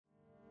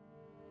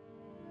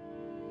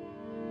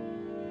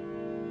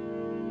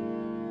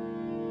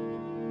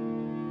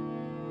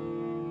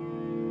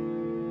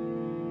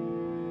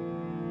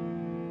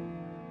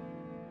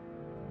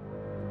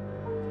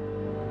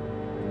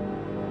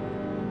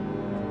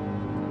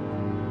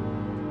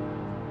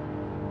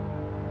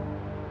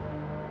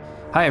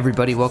Hi,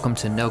 everybody. Welcome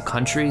to No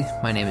Country.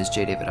 My name is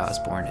J. David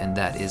Osborne, and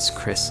that is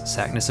Chris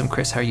Sacknessum.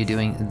 Chris, how are you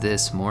doing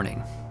this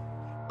morning?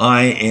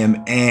 I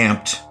am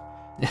amped.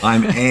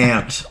 I'm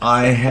amped.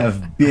 I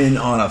have been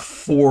on a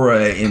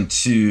foray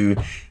into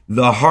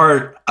the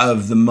heart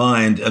of the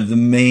mind, of the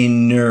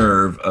main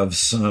nerve of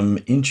some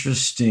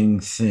interesting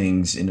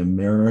things in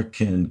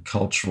American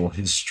cultural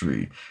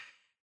history.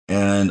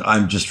 And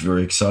I'm just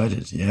very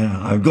excited. Yeah,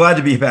 I'm glad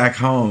to be back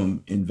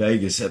home in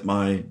Vegas at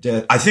my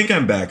desk. I think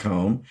I'm back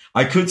home.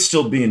 I could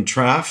still be in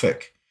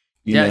traffic.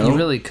 You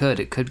really could.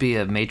 It could be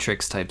a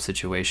Matrix type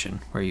situation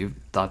where you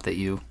thought that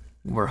you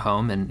were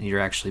home and you're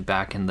actually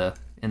back in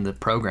the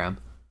program.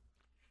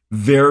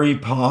 Very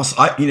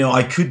possible.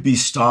 I could be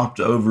stopped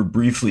over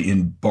briefly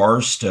in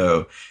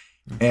Barstow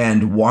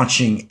and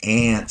watching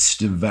ants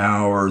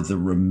devour the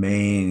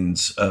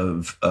remains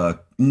of a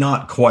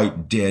not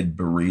quite dead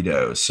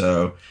burrito.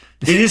 So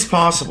it is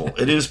possible.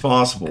 It is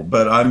possible.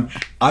 But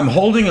I'm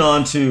holding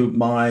on to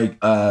my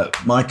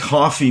my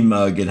coffee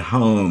mug at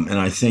home, and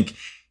I think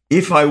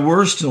if I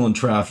were still in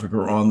traffic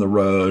or on the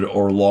road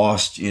or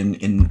lost in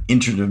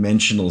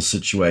interdimensional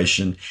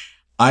situation,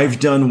 I've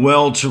done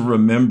well to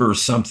remember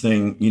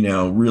something,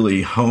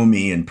 really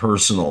homey and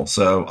personal.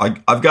 So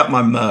I've got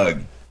my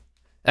mug.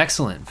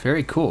 Excellent.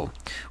 Very cool.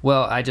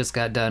 Well, I just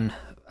got done.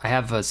 I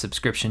have a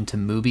subscription to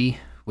Mubi,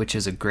 which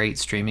is a great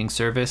streaming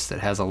service that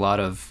has a lot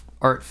of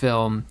art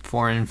film,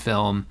 foreign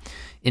film,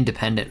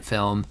 independent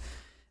film.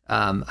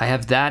 I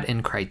have that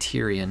and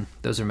Criterion.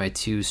 Those are my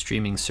two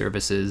streaming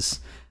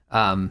services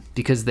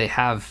because they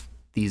have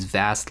these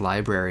vast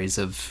libraries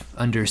of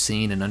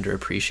underseen and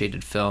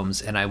underappreciated films.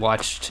 And I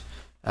watched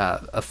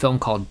a film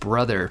called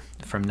Brother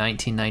from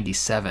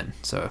 1997.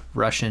 So a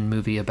Russian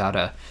movie about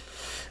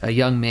a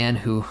young man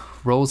who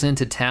rolls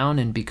into town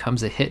and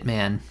becomes a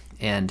hitman.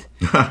 And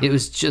it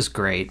was just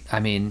great. I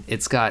mean,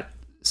 it's got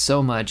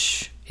so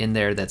much in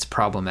there that's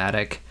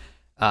problematic.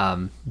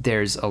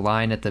 There's a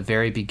line at the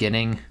very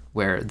beginning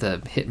where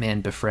the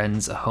hitman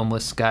befriends a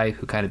homeless guy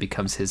who kind of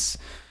becomes his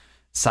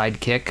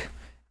sidekick.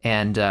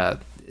 And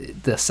the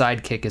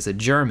sidekick is a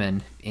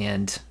German.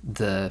 And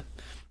the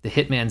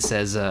hitman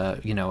says,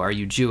 are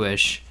you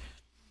Jewish?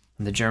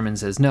 And the German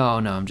says, no,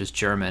 I'm just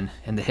German.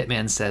 And the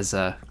hitman says,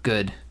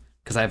 good,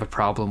 because I have a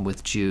problem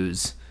with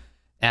Jews.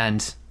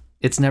 And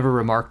it's never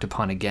remarked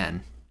upon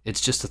again.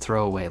 It's just a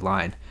throwaway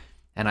line.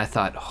 And I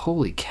thought,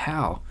 holy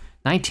cow,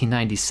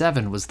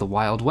 1997 was the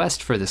Wild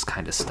West for this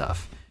kind of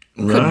stuff.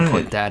 Couldn't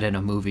put that in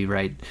a movie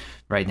right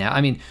now. I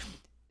mean,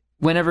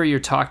 whenever you're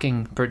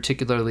talking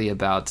particularly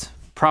about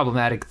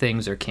problematic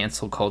things or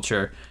cancel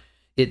culture,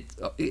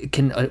 it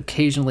can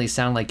occasionally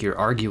sound like you're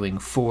arguing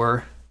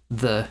for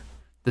the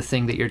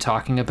thing that you're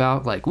talking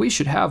about. Like, we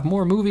should have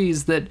more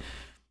movies that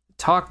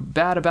talk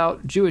bad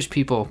about Jewish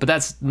people, but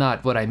that's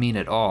not what I mean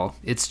at all.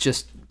 It's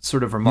just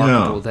sort of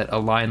remarkable that a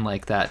line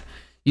like that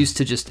used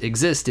to just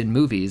exist in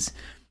movies.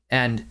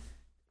 And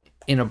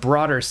in a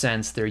broader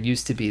sense, there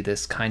used to be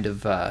this kind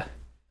of,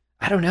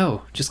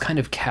 just kind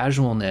of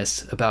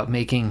casualness about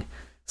making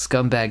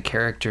scumbag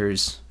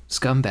characters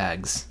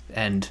scumbags.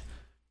 And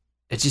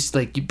it's just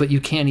like, but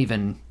you can't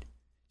even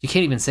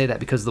say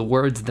that because the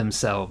words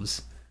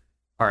themselves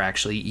are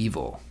actually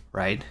evil,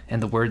 right?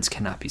 And the words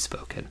cannot be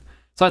spoken.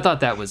 So I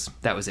thought that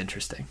was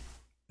interesting.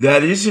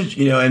 That is,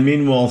 and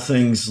meanwhile,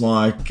 things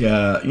like,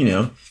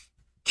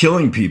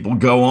 killing people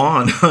go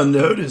on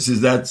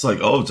unnoticed. That's like,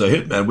 oh, it's a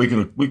hitman. We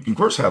can of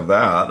course have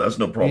that. That's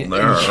no problem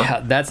there.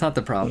 Yeah, that's not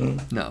the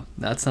problem. No,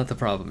 that's not the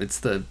problem. It's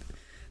the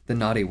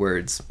naughty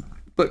words.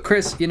 But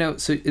Chris,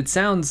 so it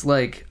sounds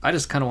like I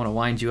just kind of want to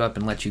wind you up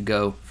and let you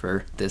go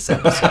for this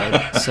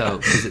episode. So,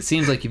 because it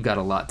seems like you've got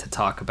a lot to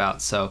talk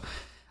about. So,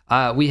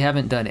 we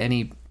haven't done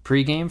any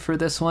pregame for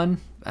this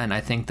one, and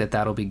I think that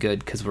that'll be good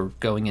because we're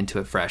going into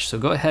it fresh. So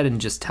go ahead and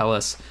just tell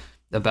us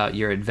about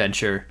your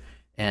adventure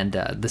and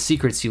the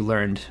secrets you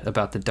learned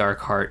about the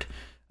dark heart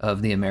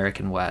of the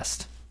American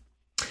West.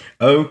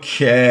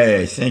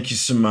 Okay, thank you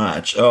so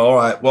much. All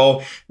right,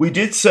 well, we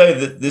did say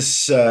that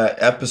this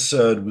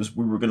episode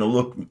we were going to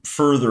look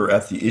further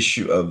at the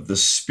issue of the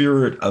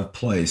spirit of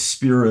place,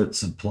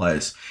 spirits of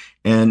place.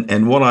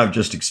 And what I've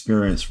just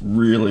experienced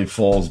really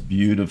falls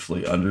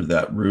beautifully under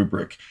that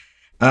rubric.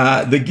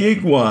 The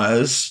gig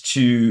was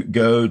to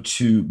go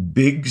to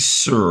Big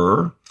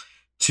Sur,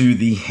 to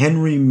the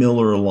Henry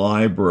Miller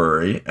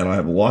Library, and I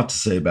have a lot to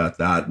say about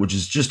that, which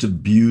is just a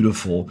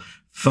beautiful,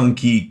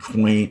 funky,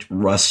 quaint,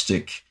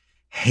 rustic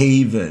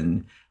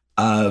haven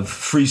of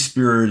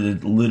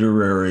free-spirited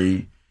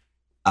literary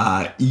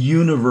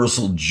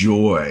universal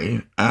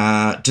joy,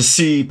 to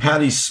see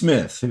Patti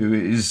Smith, who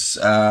is,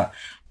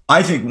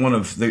 I think, one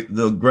of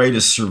the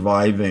greatest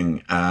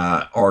surviving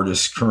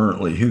artists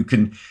currently, who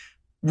can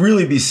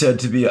really be said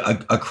to be a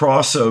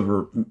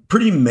crossover,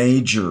 pretty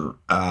major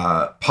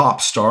pop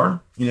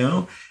star,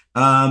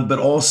 but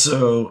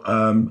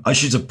also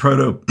she's a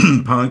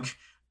proto-punk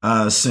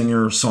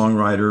singer,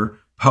 songwriter,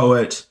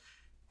 poet,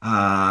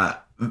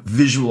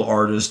 visual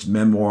artist,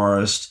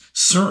 memoirist,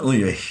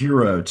 certainly a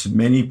hero to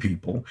many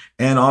people,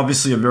 and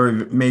obviously a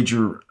very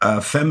major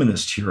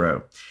feminist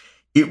hero.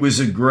 It was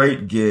a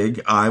great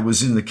gig. I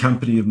was in the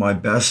company of my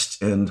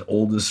best and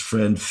oldest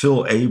friend,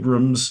 Phil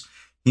Abrams,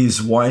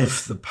 his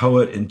wife, the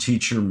poet and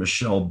teacher,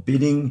 Michelle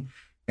Bidding,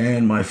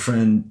 and my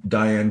friend,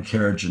 Diane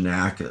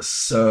Karajanakis.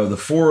 So the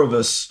four of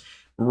us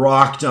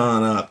rocked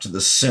on up to the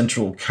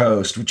Central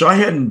Coast, which I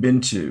hadn't been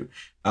to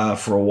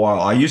for a while.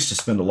 I used to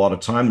spend a lot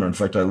of time there. In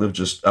fact, I lived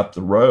just up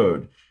the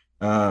road.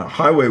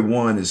 Highway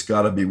 1 has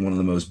got to be one of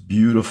the most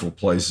beautiful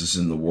places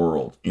in the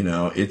world. You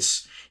know,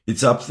 it's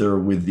up there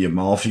with the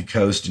Amalfi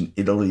Coast in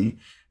Italy.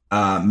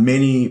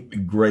 Many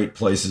great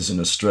places in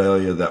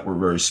Australia that were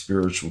very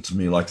spiritual to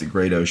me, like the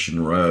Great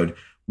Ocean Road.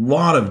 A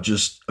lot of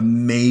just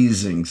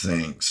amazing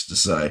things to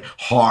say.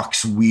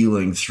 Hawks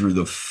wheeling through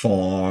the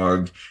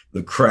fog,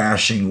 the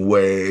crashing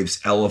waves,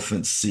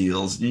 elephant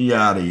seals,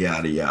 yada,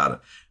 yada,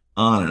 yada,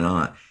 on and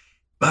on.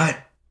 But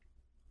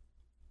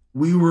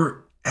we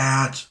were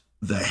at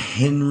the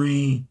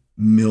Henry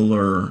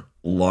Miller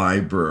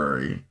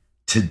Library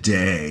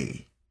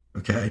today.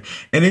 Okay.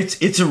 And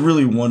it's a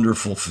really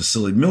wonderful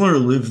facility. Miller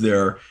lived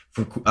there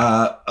for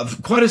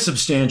quite a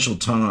substantial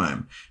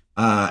time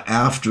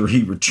after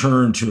he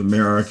returned to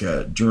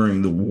America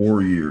during the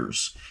war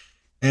years.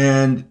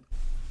 And,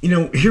 you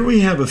know, here we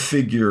have a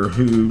figure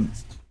who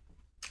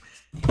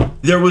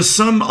there was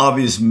some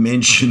obvious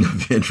mention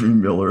of Henry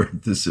Miller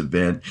at this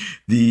event.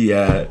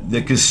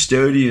 The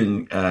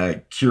custodian,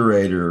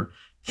 curator,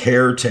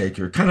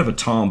 caretaker, kind of a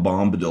Tom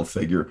Bombadil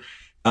figure,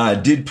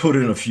 did put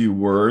in a few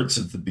words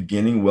at the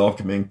beginning,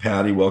 welcoming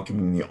Patty,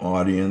 welcoming the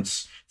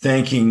audience,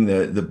 thanking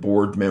the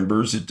board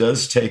members. It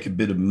does take a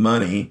bit of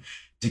money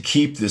to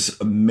keep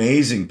this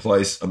amazing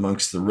place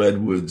amongst the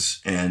redwoods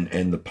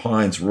and the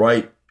pines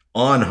right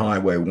on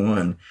Highway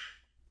 1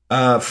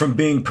 from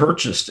being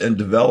purchased and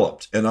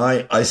developed. And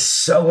I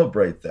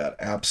celebrate that,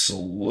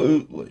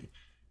 absolutely.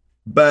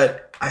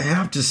 But I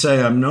have to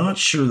say, I'm not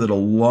sure that a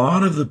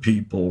lot of the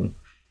people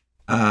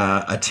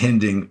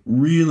attending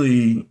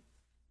really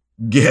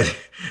get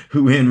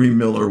who Henry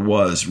Miller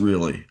was,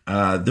 really.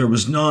 There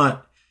was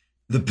not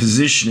the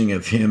positioning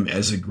of him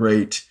as a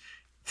great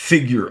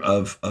figure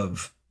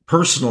of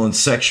personal and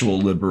sexual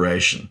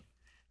liberation.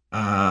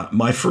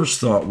 My first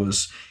thought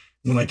was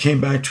when I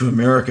came back to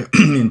America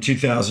in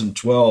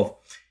 2012,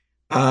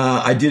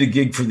 I did a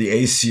gig for the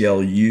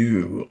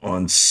ACLU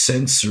on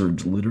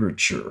censored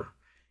literature.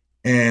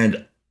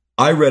 And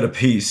I read a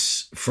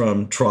piece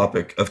from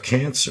Tropic of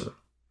Cancer,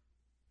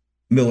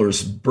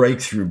 Miller's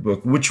breakthrough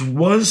book, which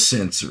was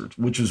censored,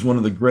 which was one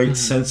of the great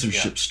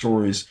censorship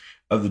stories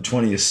of the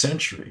 20th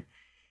century.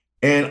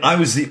 And I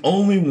was the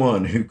only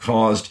one who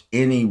caused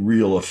any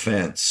real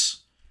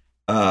offense.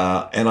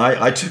 And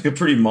I took a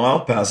pretty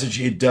mild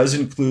passage. It does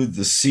include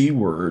the C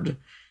word.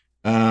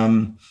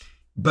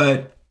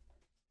 But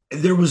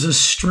there was a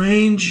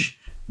strange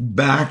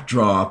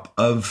backdrop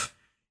of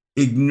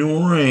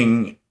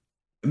ignoring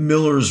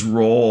Miller's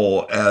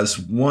role as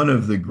one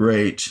of the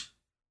great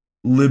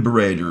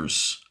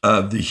liberators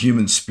of the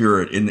human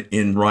spirit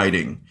in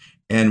writing,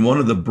 and one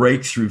of the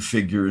breakthrough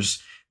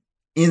figures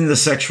in the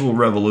sexual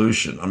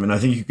revolution. I mean, I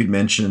think you could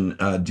mention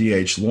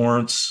D.H.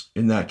 Lawrence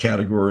in that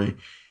category,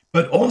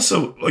 but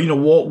also, you know,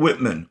 Walt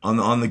Whitman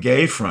on the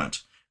gay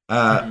front.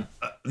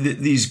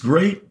 These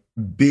great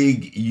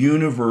big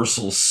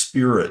universal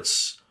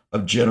spirits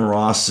of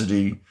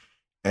generosity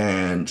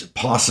and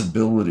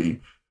possibility,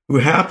 who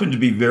happen to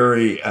be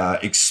very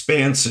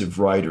expansive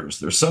writers.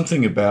 There's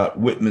something about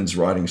Whitman's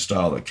writing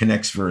style that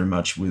connects very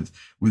much with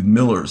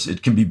Miller's.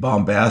 It can be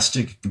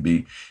bombastic, it can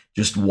be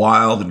just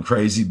wild and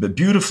crazy, but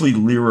beautifully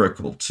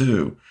lyrical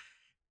too.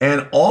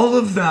 And all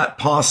of that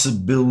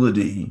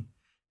possibility,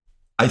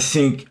 I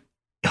think,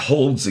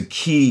 holds a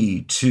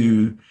key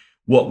to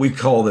what we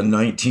call the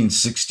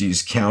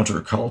 1960s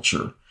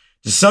counterculture.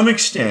 To some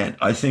extent,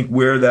 I think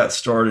where that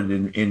started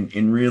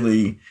in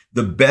really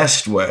the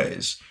best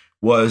ways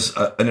was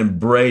an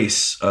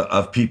embrace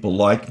of people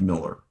like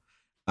Miller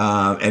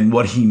and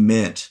what he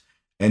meant,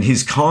 and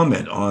his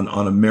comment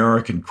on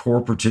American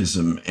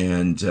corporatism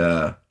and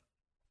the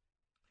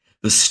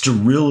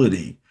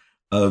sterility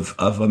of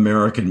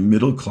American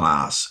middle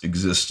class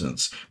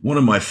existence. One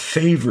of my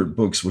favorite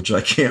books, which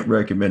I can't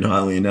recommend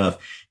highly enough,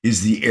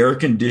 is The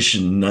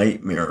Air-Conditioned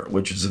Nightmare,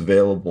 which is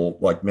available,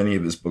 like many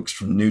of his books,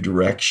 from New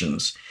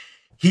Directions.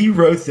 He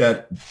wrote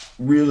that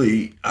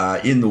really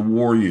in the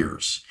war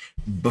years,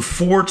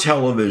 before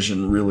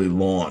television really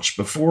launched,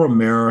 before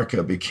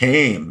America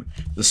became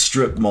the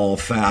strip mall,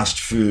 fast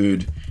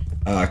food,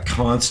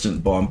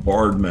 constant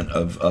bombardment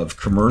of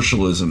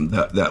commercialism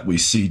that we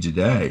see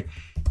today.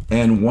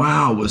 And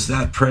wow, was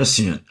that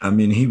prescient. I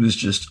mean, he was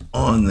just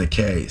on the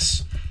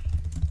case.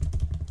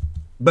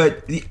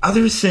 But the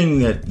other thing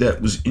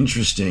that was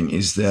interesting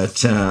is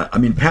that, I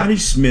mean, Patti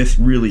Smith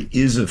really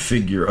is a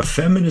figure, a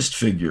feminist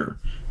figure,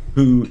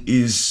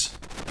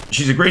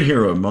 she's a great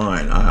hero of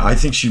mine. I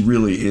think she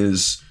really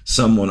is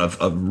someone of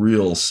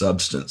real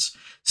substance.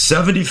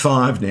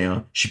 75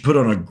 now. She put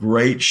on a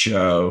great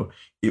show.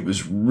 It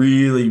was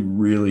really,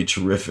 really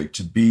terrific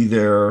to be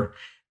there.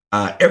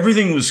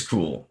 Everything was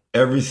cool.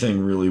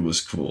 Everything really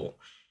was cool.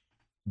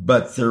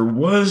 But there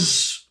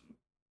was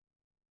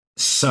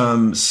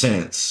some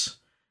sense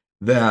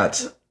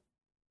that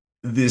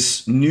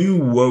this new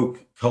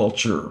woke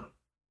culture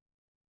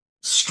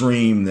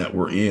stream that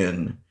we're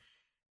in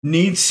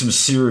needs some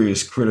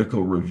serious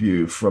critical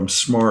review from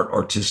smart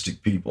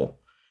artistic people.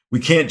 We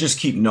can't just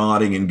keep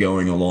nodding and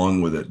going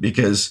along with it,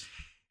 because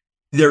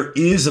there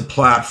is a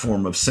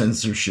platform of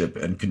censorship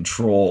and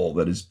control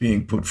that is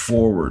being put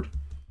forward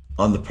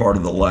on the part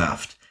of the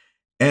left.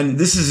 And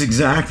this is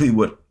exactly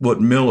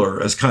what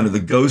Miller, as kind of the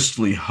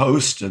ghostly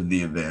host of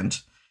the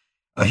event,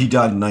 he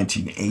died in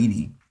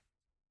 1980.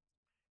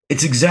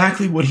 It's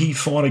exactly what he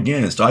fought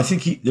against. I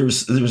think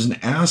there's an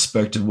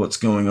aspect of what's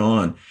going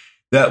on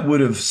that would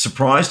have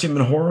surprised him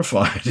and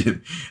horrified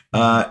him.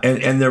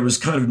 And there was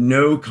kind of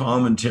no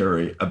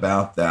commentary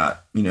about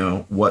that,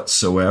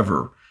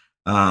 whatsoever.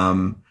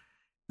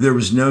 There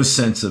was no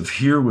sense of,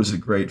 here was a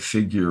great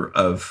figure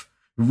of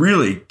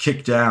really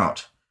kicked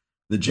out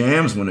the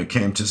jams when it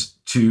came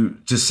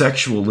to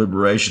sexual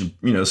liberation,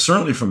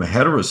 certainly from a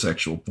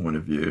heterosexual point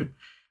of view.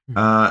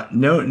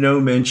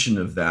 No mention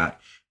of that.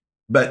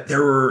 But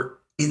there were,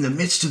 in the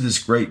midst of this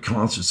great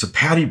concert, so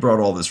Patty brought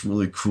all this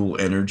really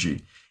cool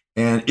energy.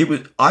 And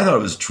I thought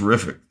it was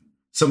terrific.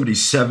 Somebody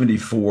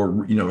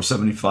 74,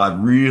 75,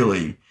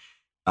 really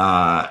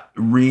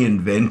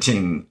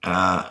reinventing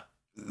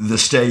the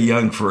stay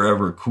young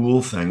forever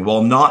cool thing,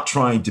 while not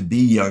trying to be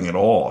young at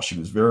all.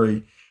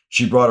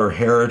 She brought her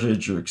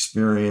heritage, her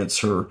experience,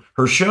 her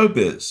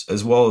showbiz,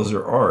 as well as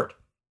her art.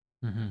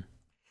 Mm-hmm.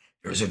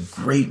 There was a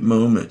great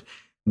moment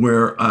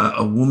where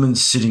a woman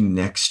sitting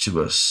next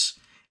to us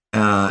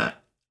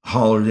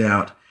hollered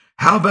out,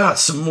 "How about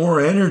some more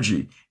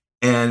energy?"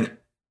 And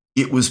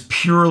it was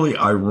purely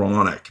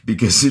ironic,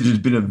 because it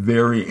had been a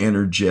very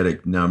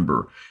energetic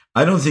number.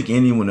 I don't think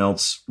anyone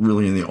else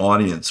really in the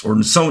audience, or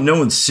no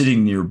one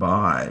sitting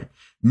nearby,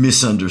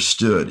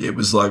 misunderstood. It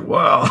was like,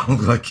 wow,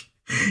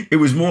 it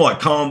was more like,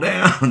 calm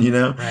down,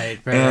 Right.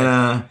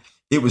 And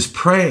it was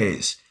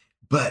praise.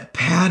 But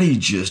Patty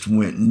just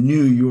went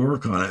New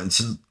York on it, and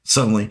so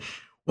suddenly,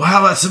 well,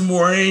 how about some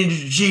more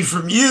energy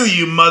from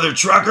you mother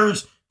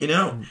truckers,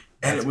 And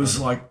it was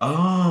like,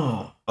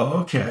 oh,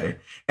 okay.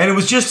 And it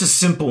was just a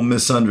simple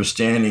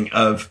misunderstanding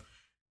of,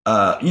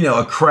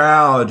 a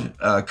crowd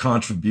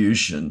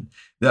contribution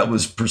that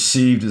was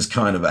perceived as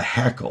kind of a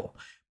heckle.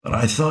 But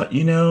I thought,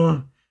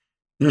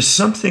 there's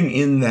something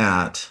in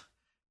that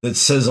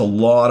says a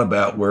lot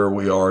about where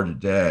we are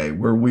today,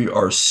 where we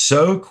are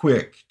so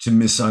quick to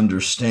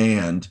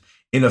misunderstand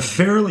in a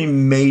fairly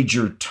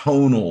major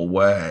tonal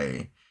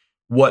way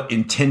what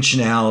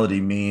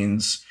intentionality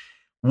means,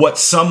 what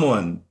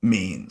someone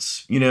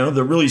means,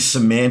 the really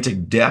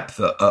semantic depth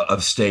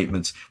of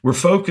statements. We're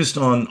focused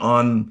on,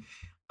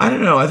 I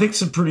don't know, I think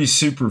some pretty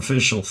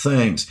superficial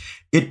things.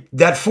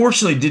 That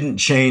fortunately didn't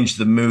change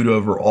the mood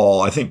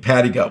overall. I think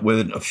Patty got with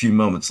it a few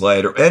moments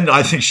later. And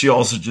I think she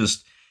also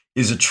just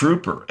is a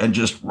trooper and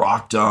just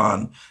rocked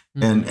on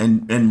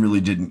and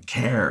really didn't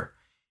care.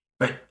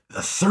 But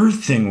the third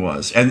thing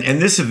was, and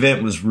this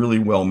event was really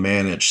well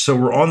managed. So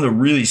we're on the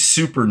really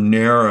super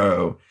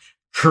narrow,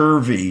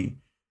 curvy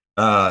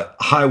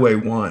Highway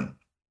 1.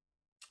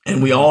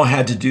 And we all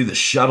had to do the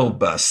shuttle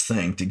bus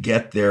thing to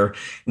get there.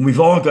 And we've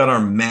all got our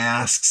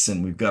masks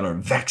and we've got our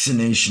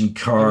vaccination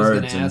cards. I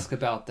was going to ask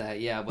about that.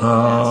 Yeah, what the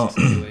mask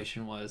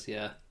situation was.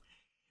 Yeah.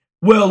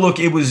 Well, look,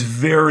 it was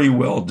very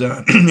well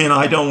done. And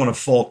I don't want to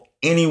fault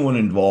anyone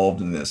involved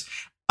in this.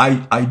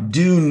 I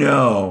do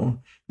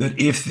know that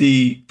if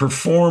the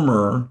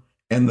performer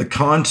and the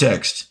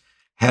context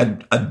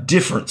had a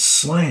different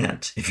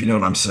slant, if you know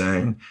what I'm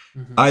saying,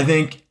 I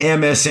think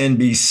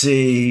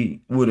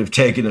MSNBC would have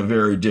taken a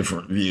very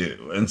different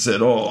view and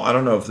said, oh, I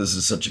don't know if this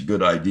is such a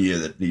good idea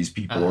that these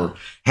people are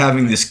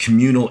having this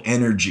communal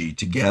energy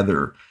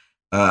together.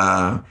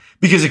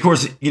 Because, of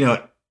course,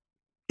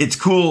 it's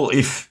cool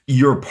if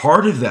you're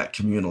part of that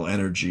communal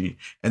energy,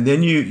 and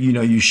then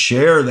you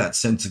share that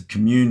sense of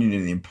communion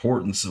and the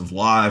importance of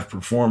live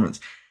performance.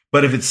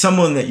 But if it's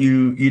someone that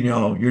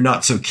you're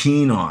not so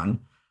keen on,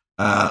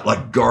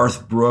 like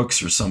Garth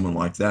Brooks or someone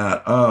like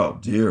that, oh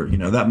dear,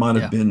 that might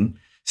have been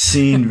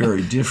seen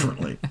very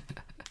differently.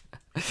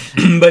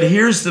 But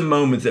here's the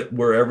moment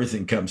where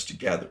everything comes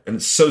together, and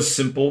it's so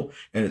simple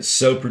and it's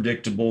so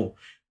predictable,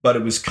 but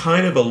it was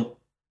kind of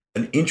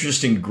an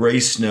interesting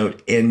grace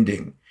note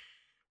ending.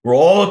 We're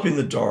all up in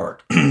the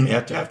dark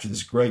after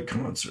this great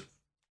concert,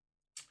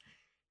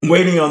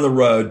 waiting on the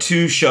road,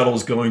 2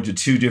 shuttles going to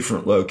 2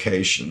 different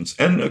locations.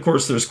 And of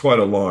course, there's quite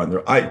a line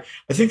there. I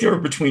think there were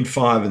between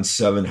 500 and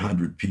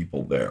 700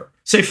 people there,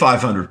 say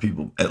 500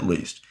 people at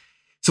least.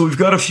 So we've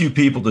got a few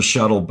people to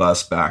shuttle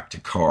bus back to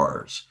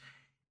cars.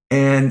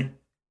 And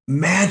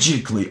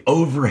magically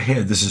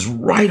overhead, this is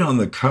right on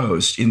the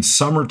coast in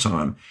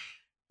summertime,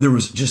 there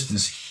was just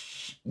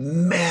this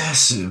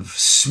massive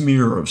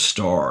smear of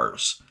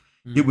stars.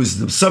 It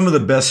was some of the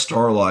best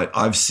starlight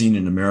I've seen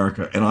in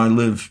America, and I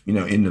live,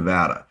 in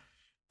Nevada.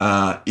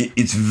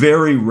 It's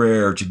very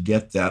rare to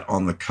get that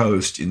on the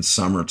coast in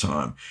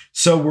summertime.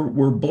 So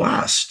we're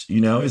blessed,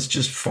 it's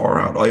just far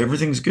out.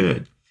 Everything's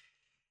good.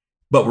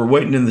 But we're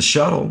waiting in the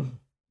shuttle,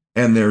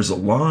 and there's a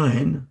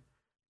line,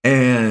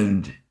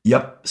 and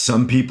yep,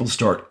 some people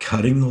start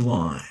cutting the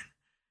line.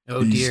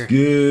 Oh dear.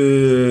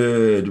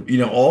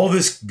 Good, all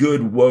this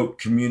good woke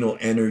communal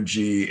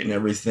energy and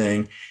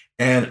everything.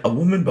 And a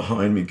woman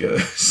behind me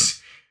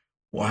goes,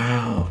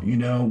 wow,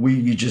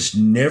 you just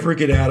never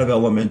get out of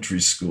elementary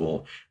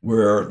school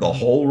where the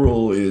whole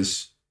rule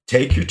is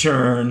take your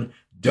turn,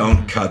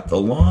 don't cut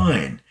the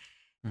line.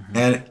 Mm-hmm.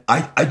 And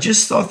I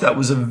just thought that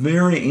was a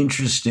very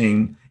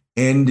interesting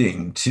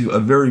ending to a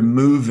very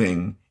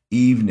moving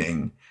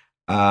evening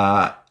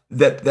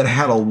that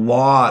had a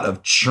lot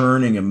of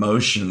churning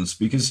emotions,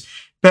 because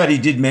Patty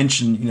did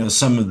mention,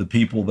 some of the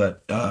people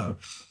that,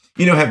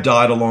 have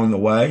died along the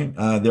way.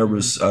 There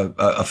was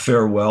a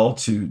farewell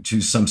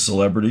to some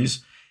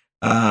celebrities.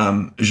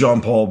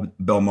 Jean-Paul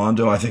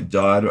Belmondo, I think,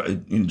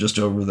 died just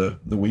over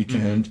the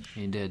weekend. Mm-hmm.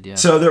 He did, yeah.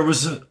 So there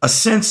was a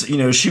sense,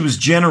 she was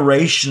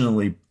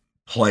generationally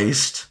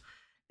placed.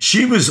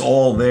 She was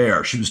all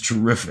there. She was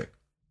terrific.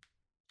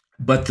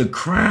 But the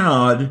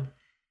crowd,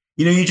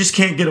 you just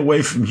can't get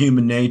away from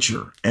human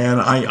nature. And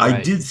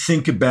I did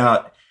think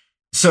about,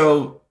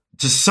 so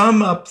to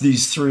sum up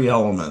these three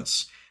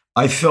elements,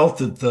 I felt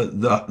that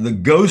the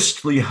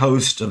ghostly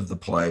host of the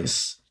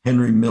place,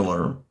 Henry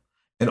Miller,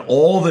 and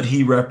all that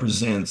he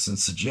represents and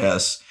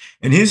suggests,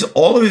 and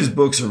all of his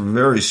books are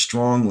very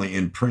strongly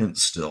in print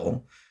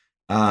still,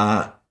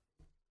 but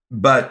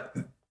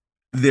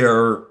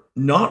they're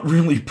not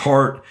really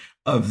part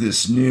of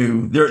this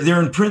new.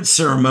 They're in print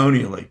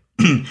ceremonially.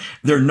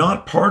 They're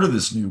not part of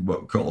this new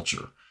woke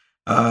culture.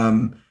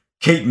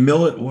 Kate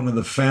Millett, one of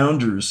the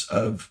founders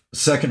of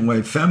second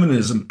wave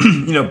feminism,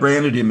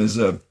 branded him as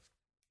an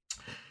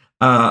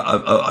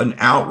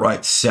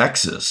outright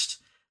sexist.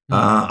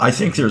 I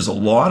think there's a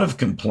lot of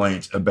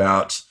complaint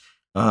about,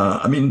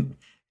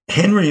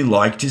 Henry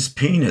liked his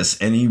penis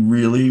and he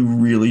really,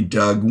 really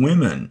dug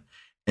women.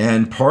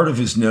 And part of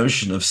his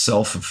notion of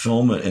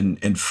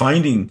self-fulfillment and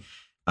finding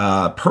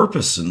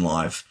purpose in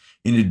life,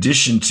 in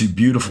addition to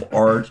beautiful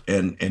art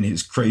and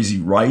his crazy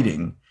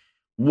writing,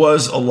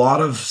 was a lot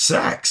of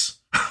sex.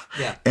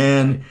 Yeah.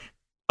 And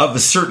of a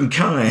certain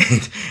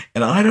kind.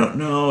 And I don't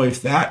know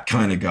if that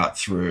kind of got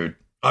through.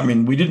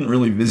 We didn't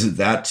really visit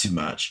that too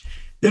much.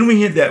 Then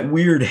we had that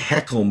weird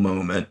heckle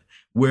moment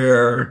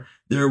where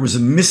there was a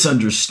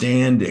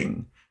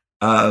misunderstanding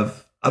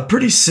of a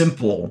pretty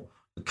simple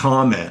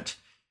comment.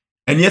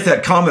 And yet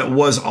that comment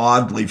was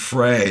oddly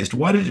phrased.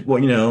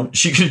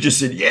 She could have just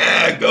said,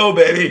 yeah, go,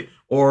 baby.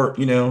 Or,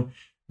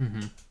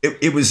 mm-hmm.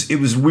 it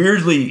was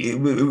weirdly,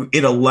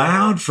 it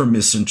allowed for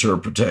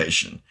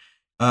misinterpretation.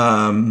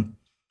 If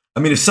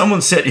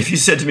you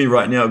said to me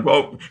right now,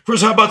 well,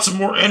 Chris, how about some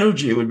more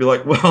energy? It would be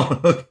like,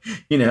 well,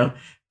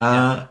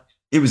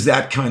 it was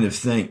that kind of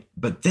thing.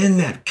 But then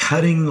that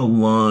cutting the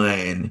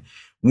line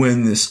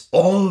when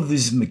all of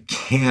these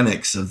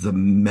mechanics of the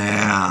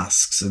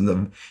masks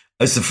and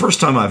it's the first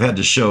time I've had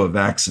to show a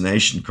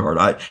vaccination card.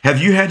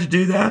 Have you had to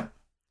do that?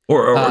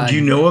 Or do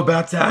you know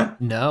about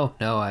that? No,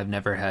 I've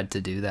never had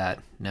to do that.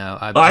 No,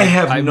 I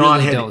have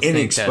not had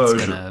any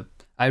exposure.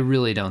 I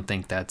really don't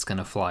think that's going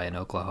to fly in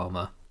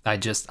Oklahoma. I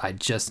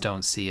just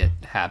don't see it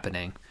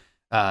happening.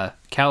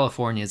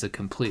 California is a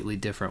completely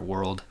different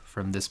world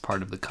from this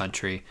part of the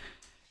country.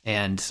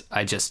 And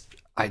I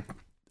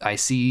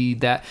see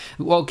that.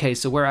 Well, okay,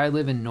 so where I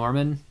live in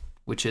Norman,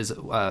 which is,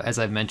 as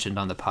I've mentioned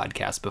on the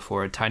podcast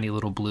before, a tiny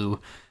little blue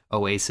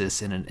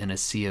oasis in a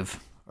sea of,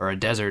 or a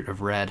desert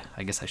of red,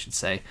 I guess I should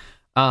say.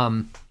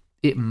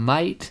 It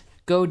might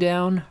go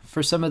down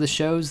for some of the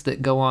shows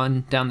that go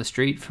on down the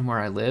street from where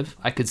I live.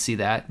 I could see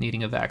that,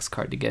 needing a Vax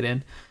card to get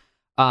in.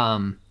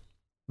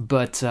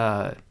 But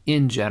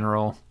in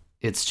general,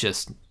 it's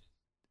just,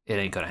 it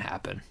ain't gonna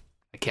happen.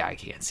 I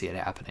can't see it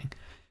happening.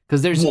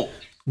 Because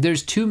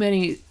there's too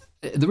many.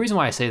 The reason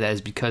why I say that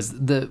is because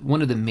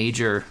one of the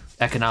major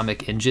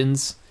economic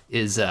engines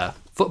is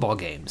football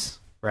games,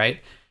 right?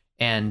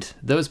 And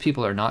those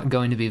people are not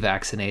going to be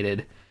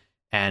vaccinated,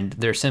 and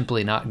they're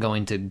simply not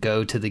going to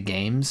go to the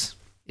games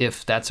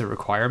if that's a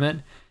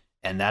requirement,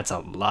 and that's a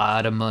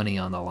lot of money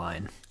on the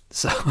line.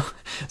 So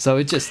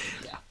it's just,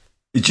 yeah.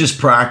 It's just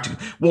practical.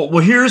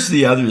 Well, here's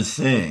the other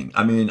thing.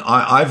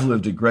 I've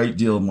lived a great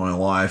deal of my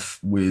life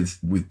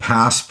with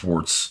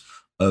passports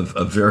of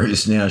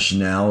various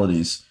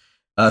nationalities,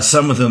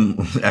 some of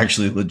them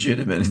actually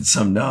legitimate and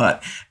some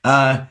not,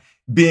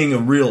 being a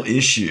real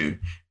issue.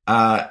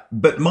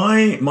 But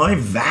my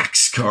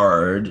Vax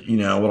card,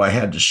 what I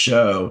had to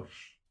show,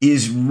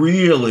 is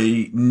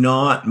really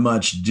not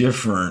much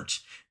different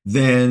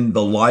than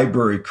the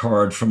library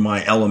card from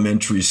my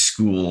elementary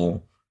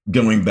school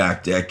going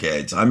back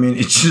decades.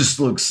 It just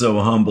looks so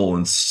humble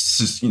and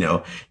just,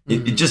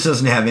 it just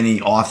doesn't have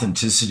any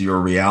authenticity or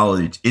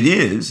reality.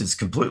 It's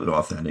completely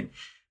authentic.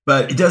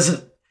 But it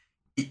doesn't,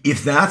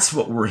 if that's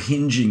what we're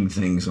hinging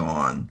things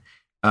on.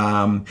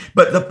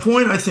 But the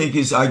point, I think,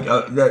 is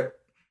that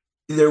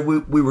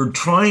we were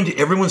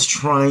everyone's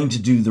trying to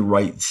do the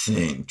right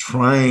thing,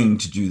 trying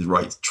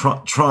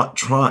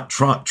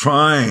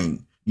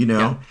you know?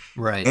 Yeah,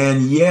 right.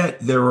 And yet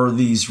there are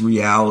these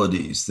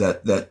realities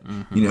that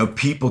Mm-hmm. you know,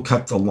 people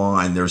cut the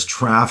line. There's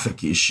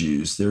traffic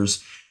issues.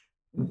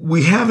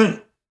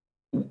 We're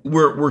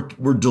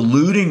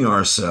deluding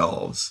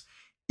ourselves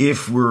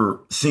if we're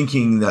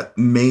thinking that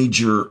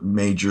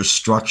major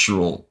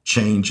structural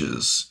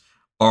changes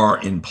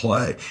are in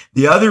play.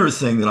 The other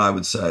thing that I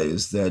would say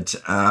is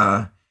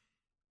that,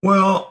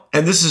 well,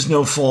 and this is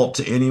no fault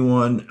to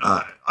anyone.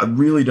 I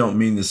really don't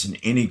mean this in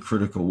any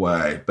critical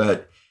way,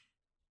 but,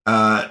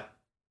 and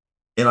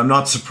I'm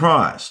not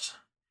surprised,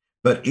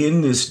 but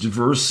in this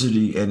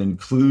diversity and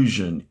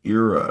inclusion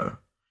era,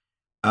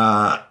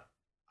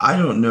 I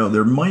don't know.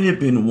 There might have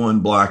been one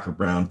black or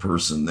brown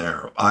person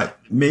there. I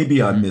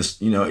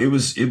missed. You know, it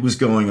was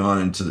going on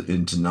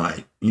into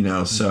night. You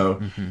know, so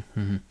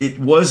it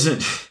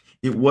wasn't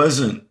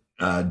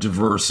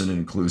diverse and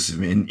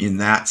inclusive in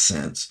that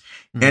sense,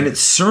 and it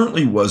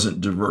certainly wasn't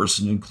diverse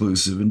and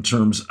inclusive in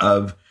terms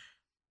of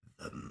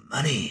the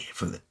money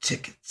for the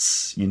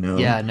tickets. You know.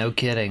 Yeah. No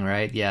kidding.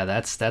 Right. Yeah.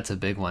 That's a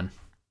big one.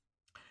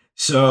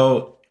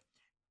 So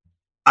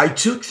I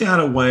took that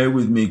away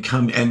with me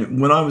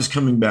and when I was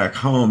coming back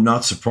home,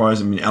 not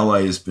surprised. I mean, LA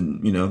has been,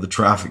 you know, the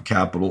traffic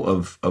capital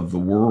of the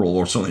world,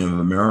 or certainly of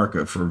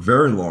America, for a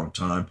very long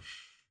time.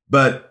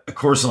 But of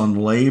course, on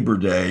Labor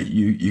Day,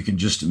 you can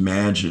just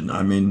imagine.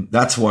 I mean,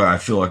 that's why I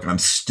feel like I'm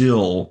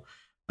still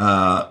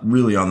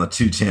really on the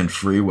 210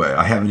 freeway.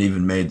 I haven't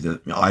even made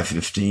the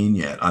I-15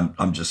 yet.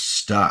 I'm just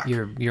stuck.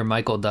 You're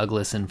Michael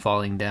Douglas in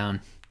Falling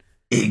Down.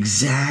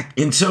 Exact.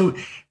 And so,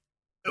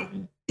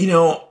 you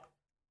know,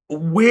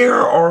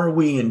 where are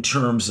we in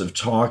terms of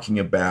talking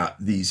about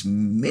these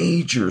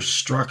major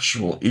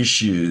structural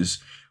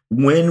issues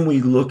when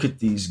we look at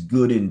these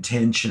good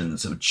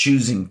intentions of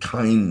choosing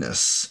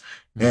kindness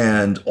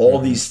and all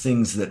these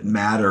things that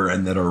matter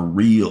and that are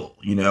real?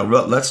 You know,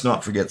 let's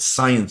not forget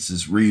science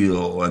is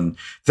real and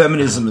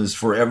feminism is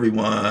for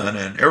everyone,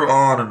 and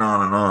on and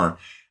on and on.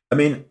 I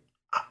mean,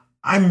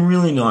 I'm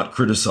really not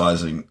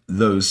criticizing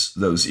those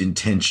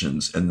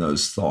intentions and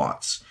those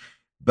thoughts,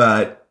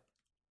 but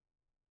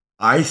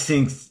I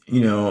think,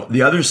 you know,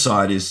 the other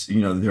side is, you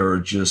know, there are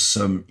just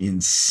some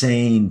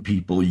insane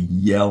people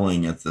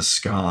yelling at the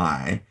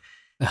sky,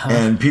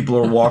 and people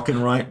are walking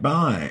right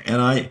by.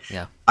 And I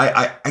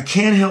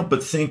can't help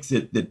but think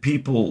that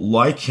people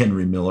like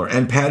Henry Miller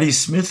and Patti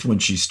Smith, when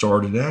she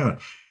started out,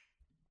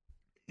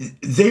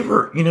 they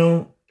were, you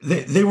know,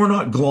 they were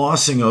not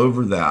glossing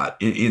over that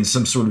in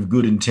some sort of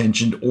good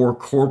intentioned or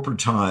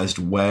corporatized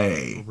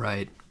way.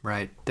 Right.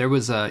 There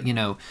was you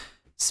know,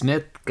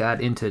 Smith got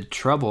into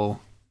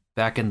trouble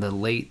back in the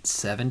late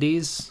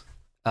 70s.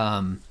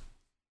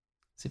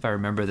 See if I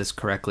remember this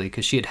correctly,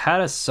 because she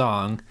had a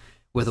song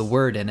with a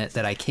word in it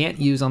that I can't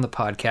use on the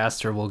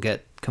podcast, or we'll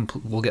get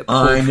pulled.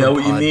 I know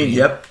what you mean.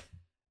 Yep.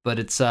 But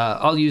it's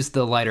I'll use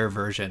the lighter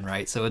version,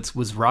 right? So it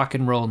was Rock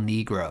and Roll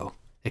Negro,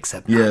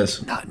 except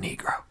not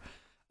Negro.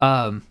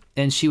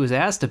 And she was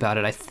asked about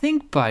it, I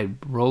think by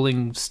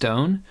Rolling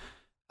Stone.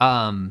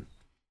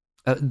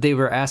 They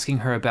were asking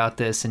her about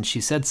this, and she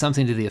said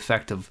something to the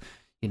effect of,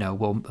 you know,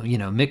 well, you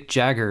know, Mick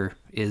Jagger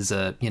is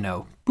a, you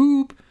know,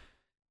 boop.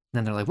 And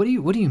then they're like, what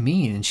do you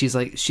mean? And she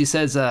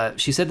said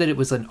that it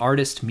was an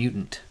artist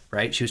mutant,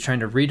 right? She was trying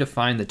to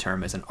redefine the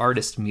term as an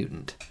artist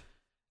mutant.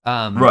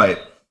 Right.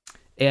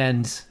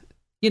 And,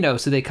 you know,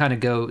 so they kind of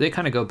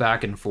go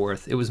back and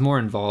forth. It was more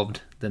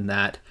involved than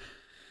that.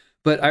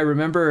 But I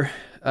remember,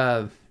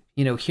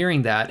 you know,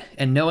 hearing that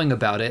and knowing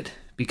about it,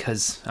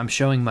 because I'm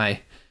showing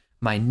my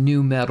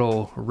new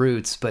metal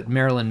roots, but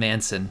Marilyn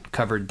Manson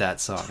covered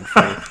that song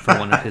for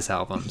one of his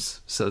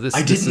albums. So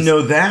I didn't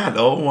know that.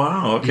 Oh,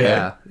 wow.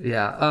 Okay.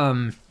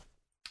 Yeah.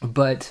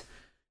 But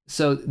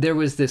so there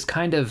was this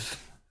kind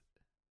of,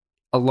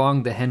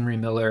 along the Henry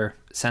Miller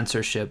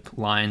censorship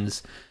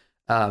lines,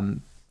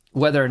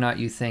 whether or not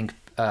you think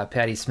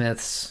Patti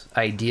Smith's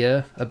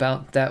idea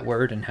about that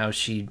word and how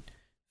she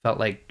felt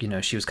like, you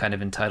know, she was kind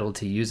of entitled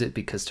to use it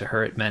because to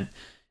her it meant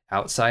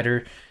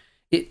outsider.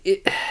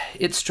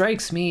 It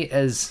strikes me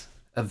as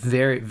a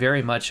very,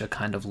 very much a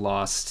kind of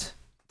lost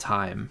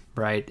time,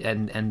 right?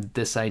 And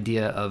this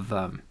idea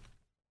of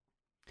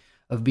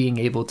being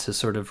able to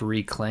sort of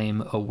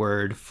reclaim a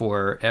word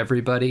for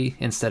everybody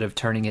instead of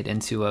turning it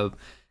into a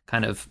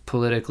kind of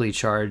politically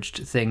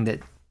charged thing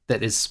that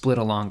is split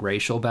along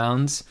racial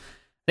bounds.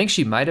 I think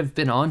she might have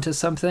been onto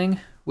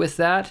something with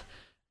that.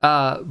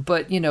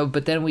 But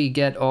then we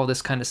get all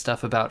this kind of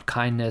stuff about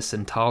kindness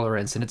and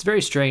tolerance, and it's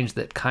very strange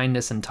that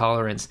kindness and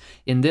tolerance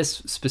in this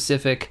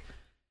specific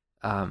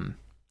issue,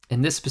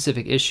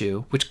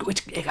 which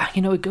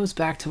you know, it goes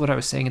back to what I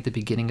was saying at the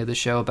beginning of the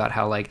show about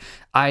how, like,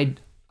 I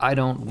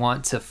don't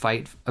want to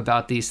fight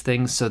about these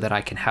things so that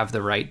I can have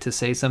the right to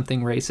say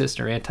something racist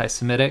or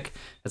anti-Semitic.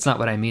 That's not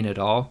what I mean at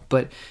all.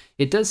 But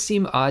it does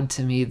seem odd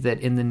to me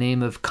that in the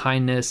name of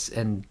kindness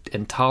and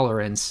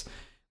tolerance,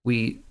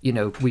 we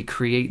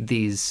create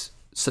these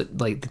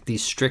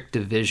strict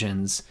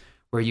divisions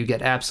where you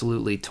get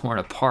absolutely torn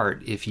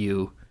apart if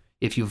you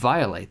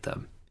violate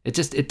them.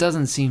 It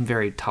doesn't seem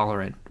very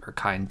tolerant or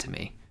kind to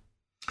me.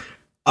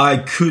 I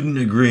couldn't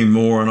agree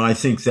more, and I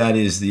think that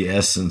is the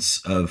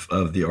essence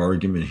of the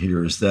argument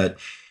here. Is that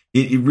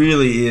it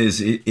really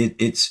is.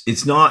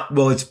 It's not,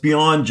 well. It's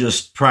beyond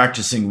just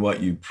practicing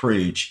what you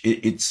preach.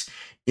 It's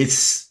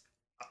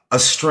a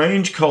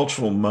strange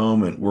cultural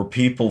moment where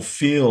people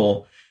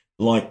feel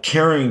like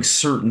carrying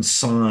certain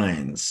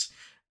signs,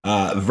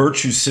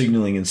 virtue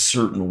signaling in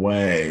certain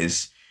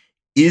ways,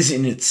 is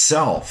in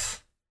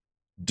itself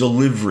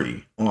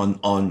delivery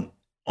on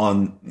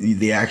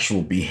the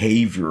actual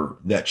behavior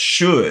that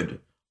should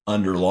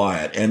underlie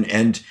it.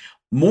 And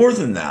more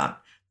than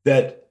that,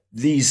 that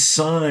these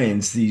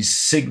signs, these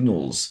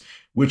signals,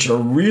 which are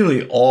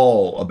really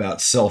all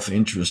about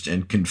self-interest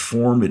and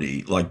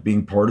conformity, like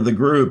being part of the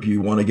group.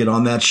 You want to get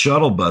on that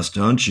shuttle bus,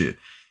 don't you?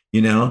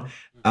 You know,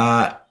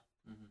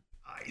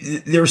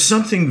 there's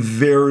something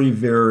very,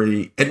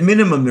 very, at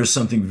minimum, there's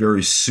something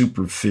very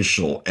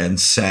superficial and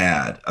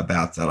sad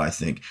about that, I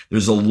think.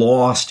 There's a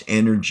lost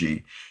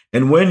energy.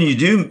 And when you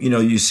do,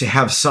 you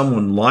have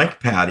someone like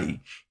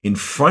Patty in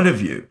front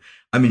of you,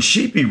 I mean,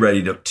 she'd be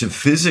ready to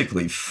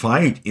physically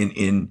fight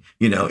in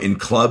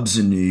clubs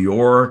in New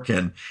York,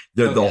 and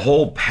the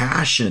whole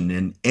passion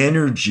and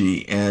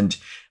energy. And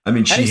I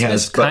mean, she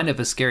has kind of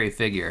a scary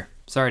figure.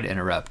 Sorry to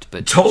interrupt,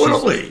 but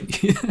totally.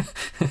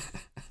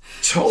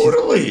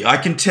 Totally. I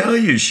can tell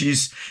you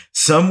she's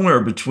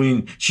somewhere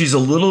between, she's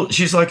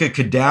like a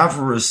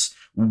cadaverous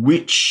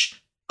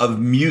witch of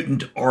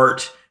mutant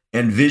art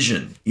and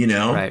vision,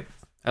 Right.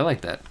 I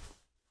like that.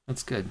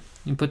 That's good.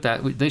 You can put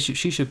that,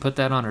 she should put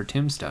that on her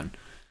tombstone.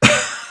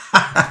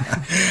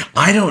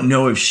 I don't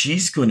know if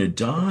she's going to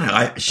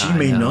die. She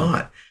may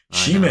not.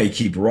 She may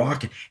keep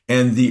rocking.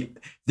 And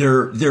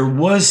there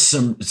was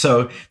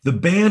so the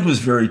band was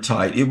very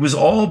tight. It was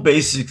all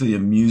basically a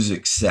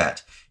music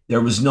set.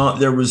 There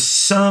was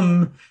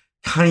some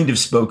kind of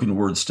spoken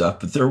word stuff,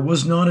 but there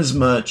was not as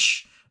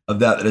much of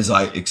that as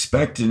I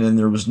expected. And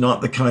there was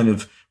not the kind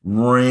of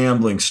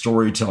rambling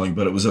storytelling,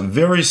 but it was a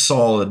very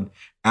solid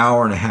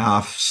hour and a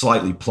half,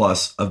 slightly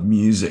plus, of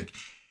music.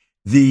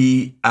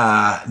 The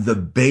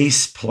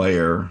bass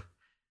player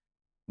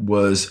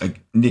was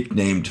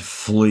nicknamed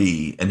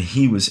Flea, and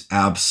he was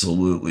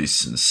absolutely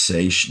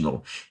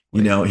sensational.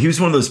 He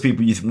was one of those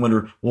people you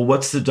wonder, well,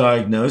 what's the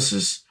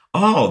diagnosis?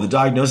 Oh, the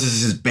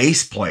diagnosis is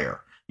bass player.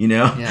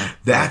 Yeah.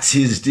 That's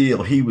his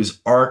deal. He was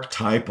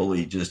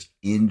archetypally just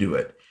into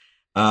it.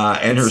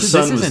 And her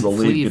son was the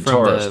lead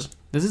guitarist.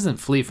 This isn't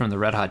Flea from the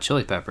Red Hot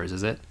Chili Peppers,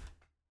 is it?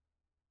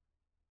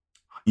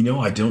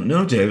 I don't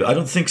know, David. I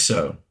don't think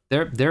so.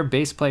 Their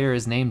bass player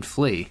is named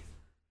Flea.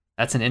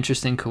 That's an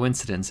interesting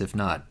coincidence, if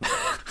not.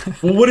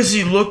 Well, what does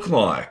he look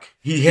like?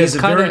 He has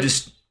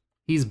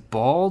He's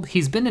bald.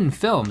 He's been in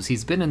films.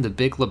 He's been in The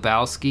Big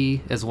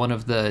Lebowski as one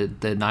of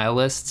the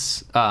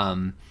nihilists.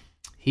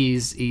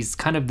 He's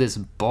kind of this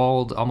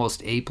bald,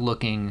 almost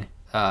ape-looking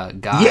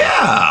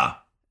guy.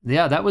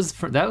 Yeah, that was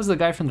the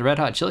guy from the Red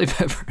Hot Chili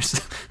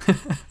Peppers.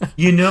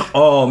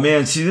 Oh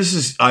man, see, this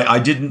is I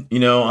didn't.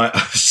 I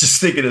was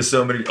just thinking of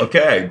so many.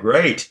 Okay,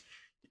 great.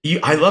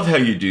 I love how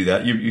you do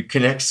that. You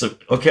connect. So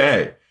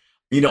okay,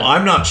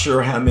 I'm not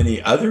sure how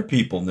many other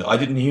people know. I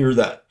didn't hear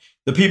that.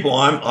 The people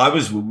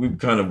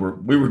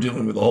we were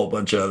dealing with a whole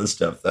bunch of other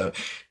stuff though.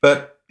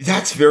 But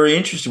that's very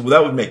interesting. Well,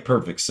 that would make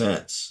perfect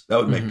sense.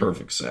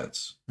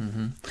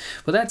 Mm-hmm.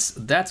 Well,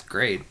 that's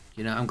great.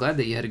 I'm glad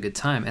that you had a good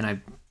time, and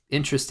I'm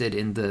interested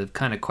in the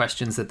kind of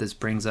questions that this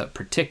brings up,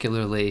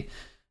 particularly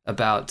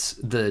about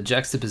the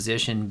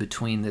juxtaposition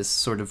between this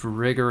sort of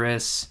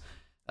rigorous,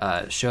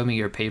 show me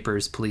your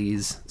papers,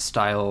 please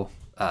style,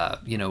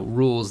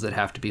 rules that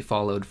have to be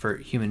followed for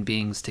human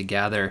beings to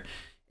gather.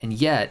 And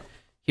yet,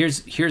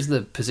 here's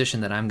the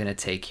position that I'm going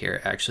to take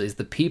here, actually, is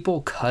the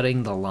people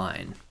cutting the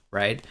line,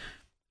 right?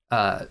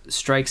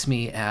 Strikes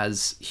me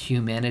as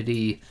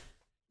humanity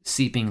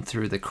seeping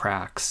through the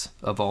cracks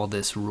of all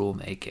this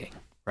rulemaking,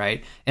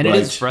 right? And it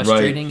is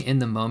frustrating in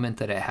the moment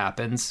that it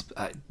happens.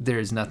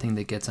 There's nothing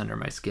that gets under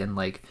my skin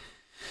like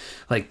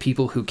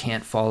people who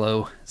can't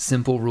follow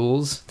simple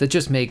rules that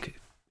just make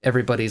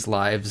everybody's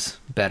lives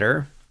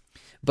better.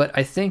 But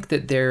I think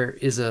that there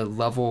is a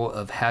level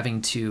of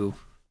having to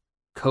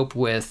cope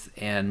with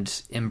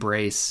and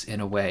embrace,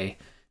 in a way,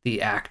 the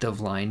act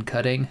of line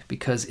cutting,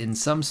 because in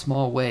some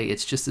small way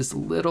it's just this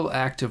little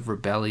act of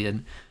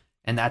rebellion,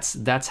 and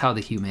that's how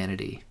the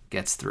humanity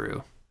gets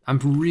through. I'm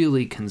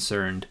really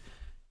concerned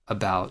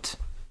about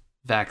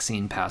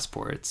vaccine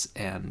passports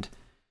and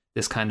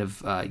this kind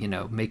of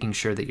making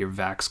sure that your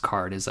vax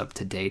card is up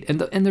to date.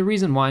 And the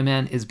reason why,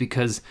 man, is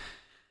because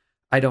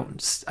I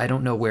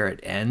don't know where it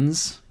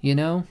ends,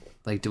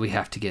 Like, do we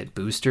have to get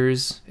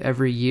boosters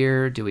every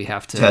year? Do we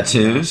have to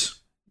tattoos?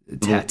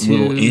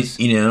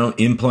 Little,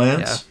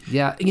 implants.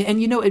 Yeah.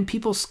 And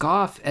people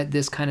scoff at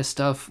this kind of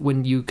stuff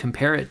when you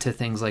compare it to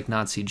things like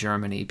Nazi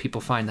Germany.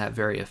 People find that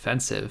very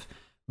offensive.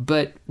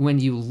 But when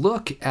you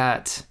look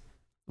at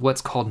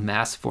what's called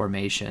mass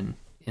formation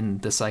in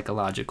the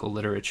psychological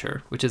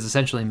literature, which is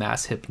essentially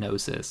mass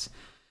hypnosis,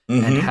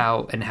 and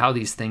how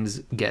these things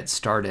get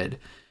started,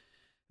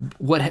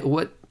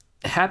 what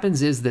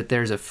happens is that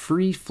there's a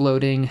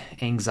free-floating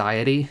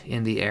anxiety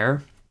in the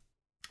air,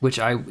 which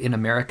in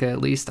America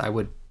at least, I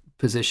would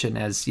position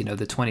as, the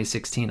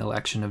 2016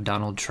 election of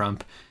Donald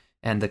Trump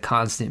and the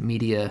constant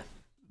media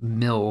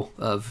mill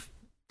of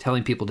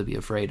telling people to be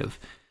afraid of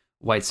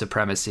white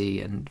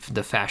supremacy and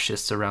the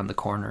fascists around the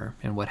corner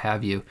and what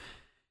have you.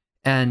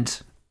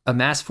 And a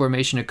mass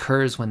formation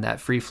occurs when that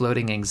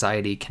free-floating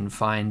anxiety can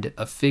find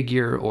a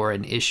figure or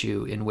an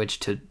issue in which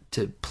to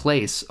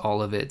place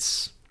all of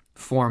its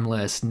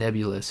formless,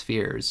 nebulous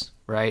fears,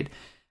 right?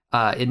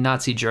 In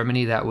Nazi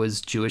Germany, that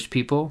was Jewish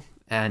people.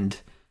 And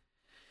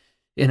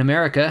in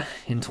America,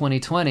 in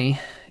 2020,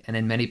 and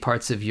in many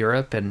parts of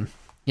Europe and,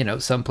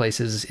 some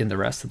places in the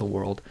rest of the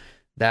world,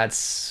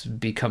 that's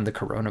become the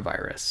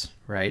coronavirus,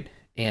 right?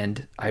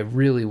 And I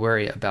really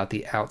worry about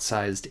the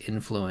outsized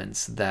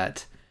influence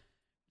that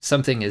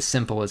something as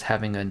simple as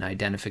having an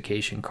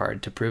identification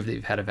card to prove that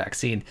you've had a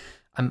vaccine.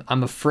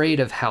 I'm afraid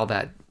of how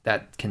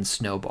that can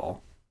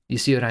snowball. You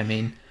see what I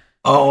mean?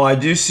 Oh, I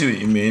do see what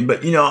you mean.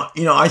 But,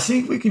 I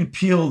think we can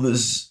peel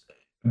this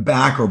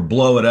back or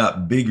blow it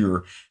up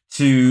bigger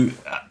to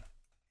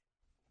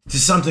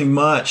something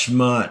much,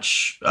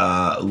 much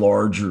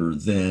larger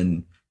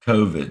than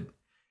COVID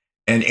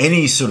and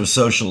any sort of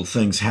social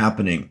things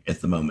happening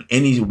at the moment,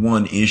 any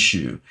one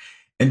issue,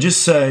 and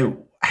just say,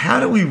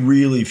 how do we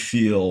really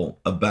feel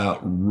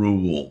about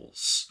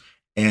rules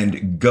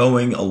and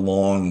going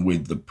along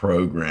with the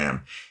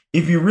program?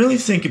 If you really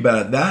think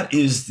about it, that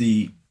is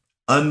the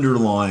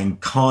underlying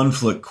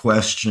conflict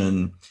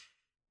question,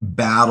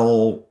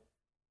 battle,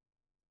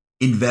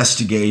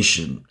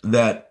 investigation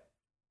that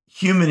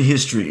human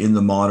history in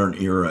the modern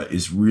era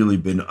has really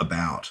been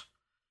about.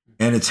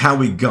 And it's how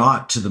we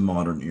got to the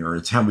modern era.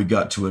 It's how we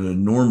got to an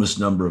enormous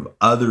number of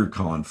other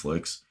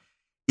conflicts.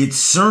 It's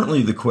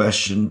certainly the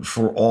question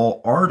for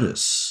all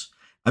artists.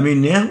 I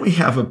mean, now we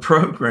have a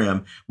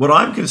program. What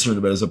I'm concerned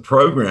about is a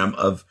program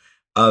of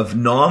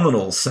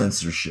nominal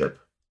censorship,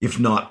 if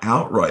not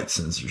outright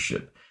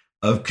censorship,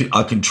 of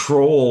a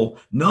control,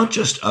 not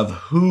just of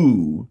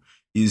who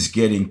is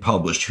getting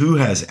published, who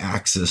has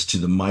access to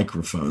the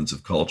microphones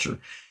of culture,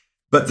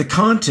 but the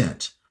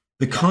content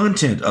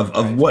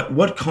of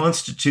what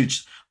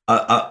constitutes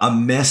a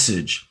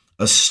message,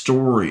 a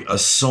story, a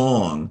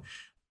song,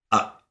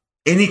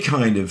 any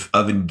kind of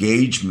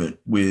engagement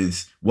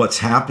with what's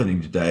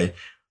happening today.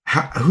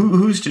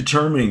 Who's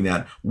determining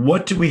that?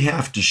 What do we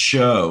have to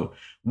show?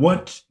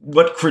 What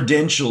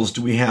credentials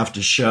do we have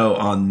to show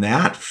on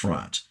that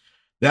front?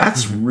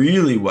 That's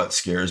really what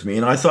scares me.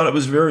 And I thought it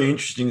was very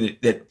interesting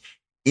that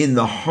in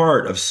the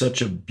heart of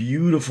such a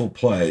beautiful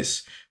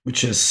place,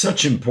 which has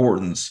such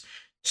importance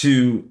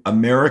to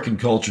American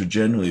culture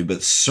generally,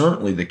 but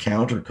certainly the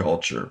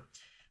counterculture,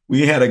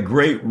 we had a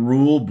great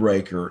rule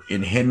breaker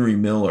in Henry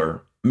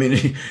Miller. I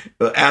mean,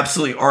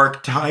 absolutely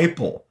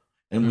archetypal.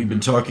 And we've been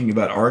talking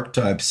about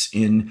archetypes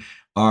in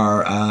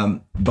our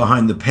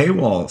Behind the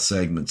Paywall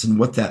segments and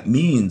what that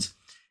means.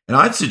 And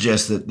I'd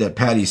suggest that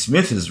Patti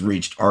Smith has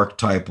reached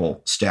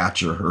archetypal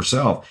stature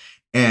herself.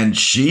 And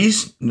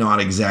she's not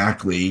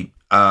exactly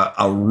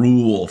a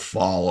rule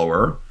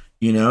follower,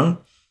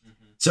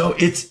 So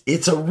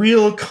it's a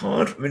real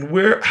I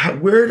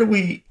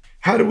mean,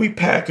 how do we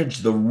package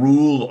the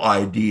rule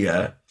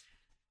idea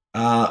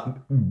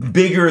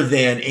bigger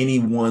than any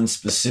one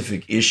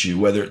specific issue,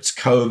 whether it's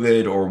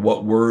COVID or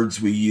what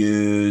words we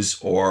use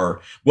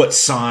or what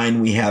sign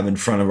we have in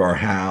front of our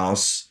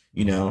house,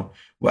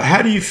 Well,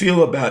 how do you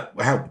feel about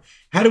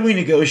how do we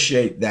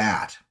negotiate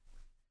that?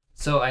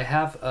 So I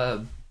have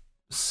a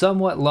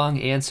somewhat long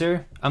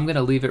answer. I'm going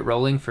to leave it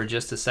rolling for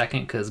just a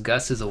second because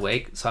Gus is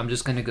awake. So I'm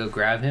just going to go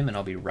grab him and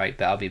I'll be right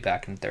back. I'll be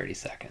back in 30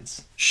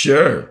 seconds.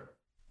 Sure.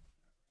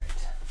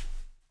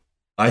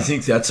 I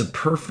think that's a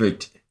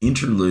perfect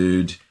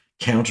interlude,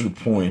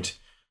 counterpoint,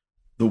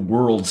 the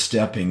world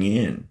stepping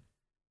in.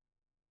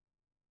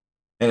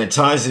 And it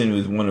ties in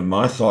with one of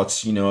my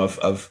thoughts,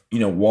 of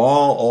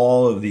while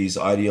all of these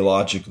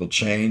ideological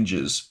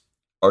changes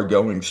are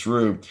going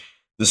through,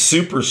 the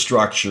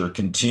superstructure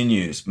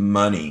continues: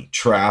 money,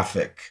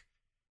 traffic,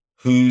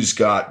 who's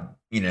got,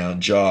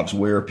 jobs,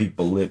 where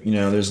people live.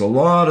 There's a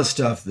lot of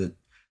stuff that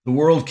the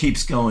world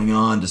keeps going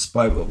on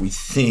despite what we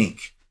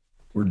think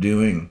we're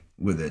doing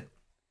with it.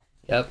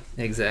 Yep,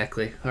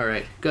 exactly. All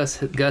right, Gus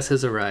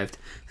has arrived.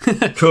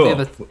 Cool.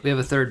 we have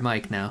a third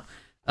mic now.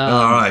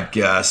 All right,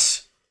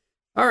 Gus.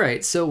 All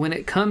right, so when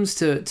it comes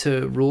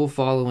to rule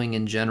following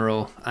in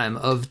general, I'm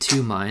of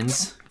two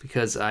minds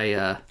because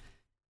I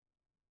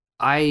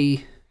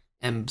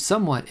am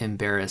somewhat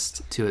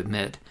embarrassed to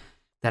admit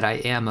that I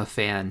am a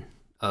fan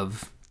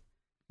of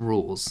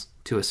rules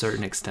to a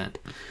certain extent,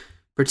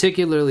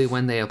 particularly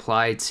when they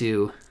apply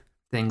to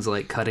things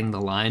like cutting the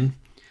line.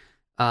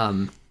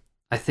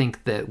 I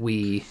think that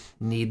we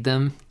need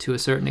them to a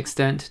certain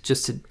extent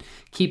just to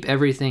keep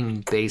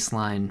everything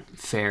baseline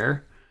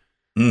fair.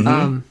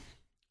 Mm-hmm.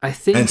 I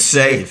think and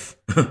safe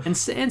and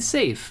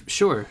safe,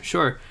 sure.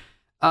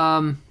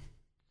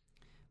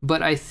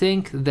 But I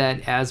think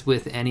that as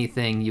with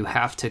anything, you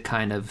have to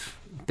kind of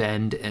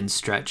bend and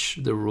stretch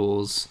the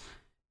rules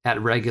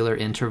at regular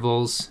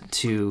intervals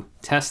to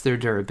test their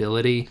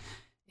durability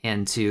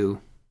and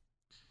to,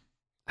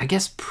 I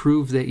guess,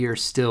 prove that you're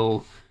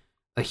still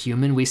a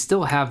human. We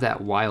still have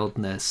that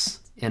wildness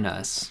in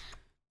us.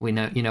 We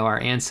know, our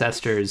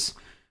ancestors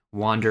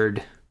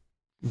wandered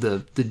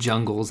the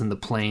jungles and the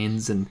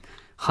plains and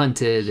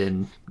hunted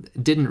and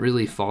didn't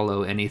really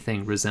follow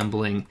anything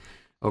resembling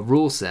a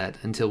rule set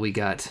until we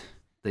got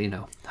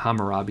the,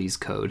 Hammurabi's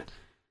code.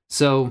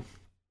 So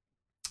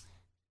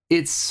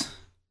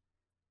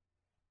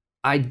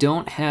I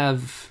don't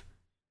have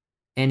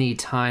any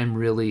time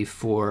really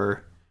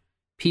for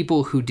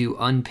people who do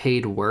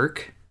unpaid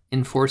work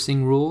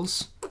enforcing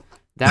rules.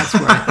 That's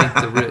where I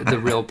think the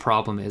real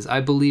problem is.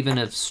 I believe in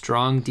a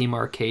strong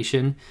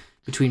demarcation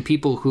between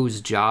people whose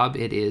job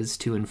it is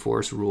to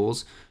enforce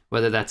rules,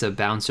 whether that's a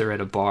bouncer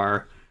at a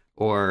bar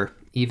or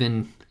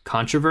even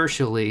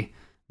controversially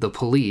the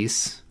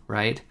police,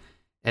 right?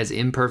 As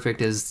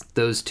imperfect as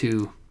those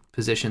two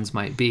positions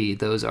might be,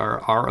 those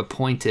are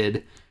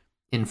appointed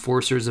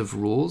enforcers of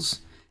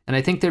rules. And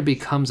I think there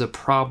becomes a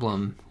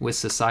problem with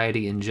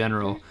society in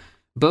general,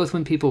 both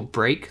when people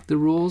break the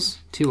rules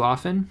too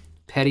often,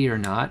 petty or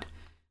not,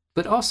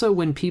 but also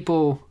when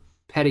people,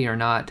 petty or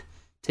not,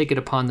 take it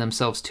upon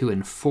themselves to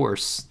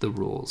enforce the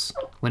rules.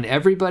 When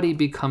everybody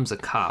becomes a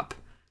cop,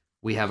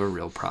 we have a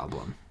real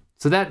problem.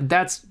 So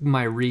that's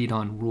my read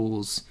on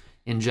rules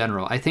in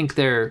general. I think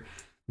they're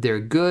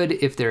good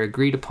if they're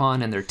agreed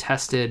upon and they're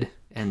tested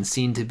and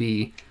seen to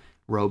be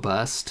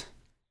robust,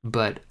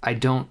 but I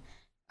don't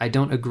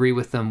agree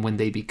with them when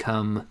they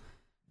become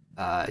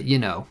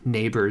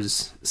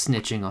neighbors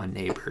snitching on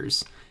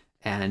neighbors,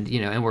 and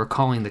and we're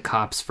calling the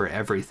cops for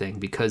everything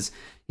because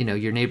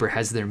your neighbor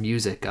has their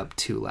music up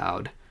too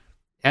loud.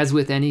 As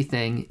with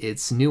anything,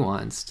 it's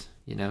nuanced.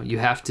 You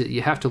have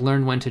to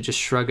learn when to just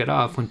shrug it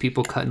off. When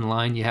people cut in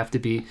line, you have to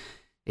be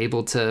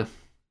able to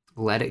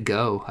let it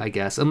go, I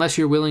guess, unless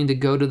you're willing to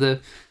go to the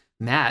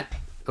mat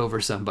over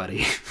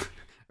somebody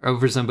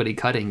over somebody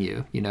cutting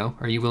you.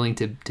 Are you willing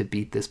to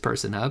beat this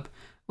person up?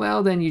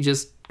 Well, then you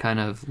just kind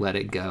of let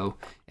it go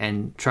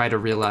and try to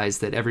realize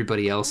that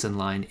everybody else in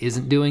line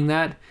isn't doing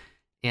that,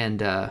 and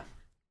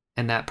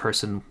that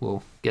person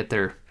will get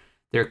their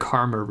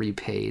karma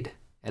repaid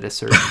at a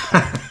certain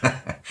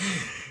point.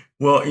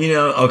 Well,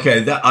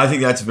 okay, I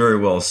think that's very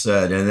well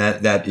said, and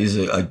that is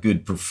a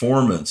good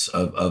performance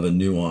of a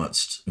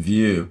nuanced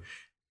view.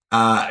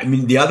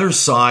 The other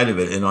side of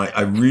it, and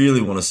I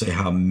really want to say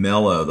how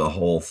mellow the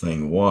whole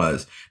thing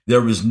was.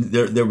 There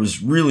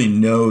was really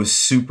no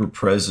super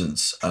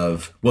presence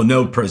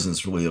no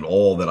presence really at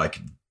all that I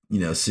could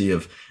see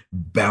of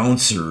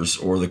bouncers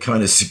or the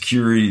kind of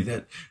security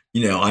that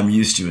I'm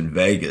used to in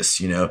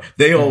Vegas.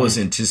 They always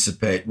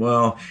anticipate,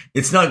 well,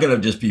 it's not going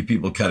to just be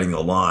people cutting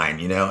the line,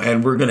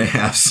 and we're going to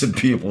have some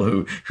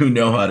people who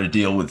know how to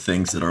deal with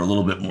things that are a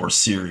little bit more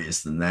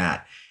serious than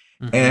that.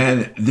 Mm-hmm.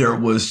 And there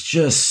was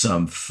just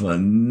some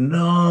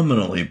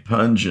phenomenally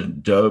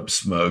pungent dope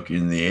smoke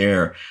in the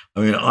air.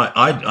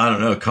 I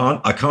don't know.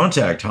 A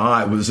contact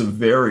high was a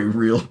very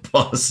real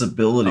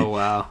possibility. Oh,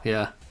 wow.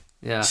 Yeah.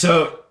 Yeah.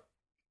 So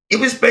it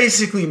was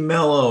basically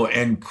mellow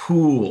and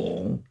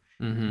cool.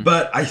 Mm-hmm.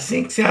 But I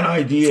think that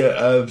idea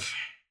of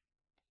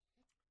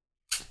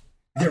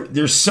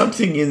there's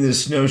something in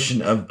this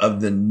notion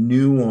of the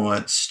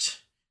nuanced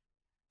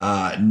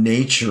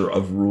nature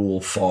of rule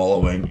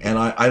following. And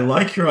I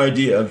like your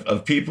idea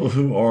of people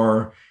who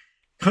are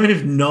kind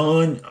of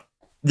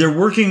they're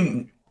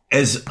working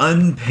as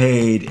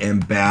unpaid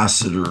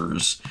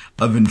ambassadors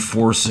of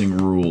enforcing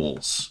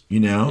rules,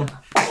 Yeah.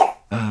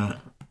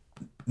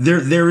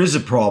 There is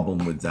a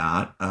problem with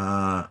that.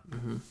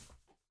 Mm-hmm.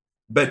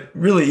 But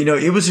really,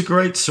 it was a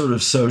great sort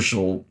of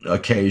social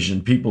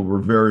occasion. People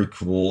were very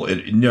cool.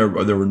 There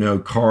were no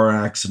car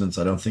accidents.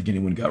 I don't think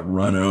anyone got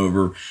run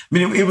over.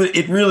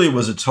 It really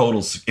was a total.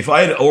 If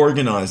I had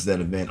organized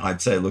that event,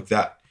 I'd say, look,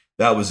 that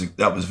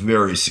was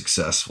very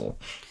successful.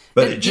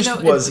 But it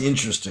just was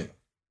interesting.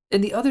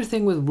 And the other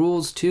thing with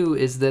rules too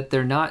is that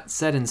they're not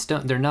set in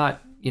stone. They're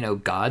not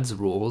God's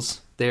rules.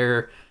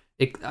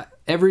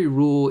 Every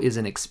rule is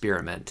an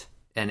experiment.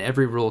 And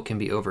every rule can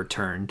be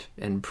overturned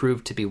and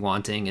proved to be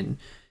wanting and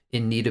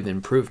in need of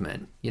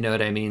improvement. You know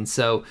what I mean?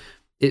 So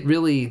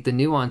the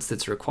nuance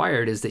that's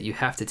required is that you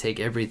have to take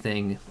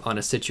everything on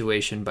a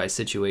situation by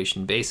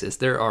situation basis.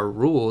 There are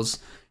rules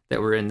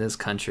that were in this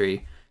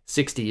country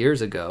 60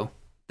 years ago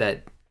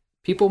that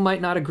people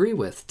might not agree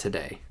with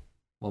today.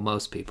 Well,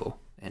 most people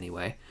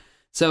anyway.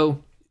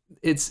 So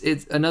it's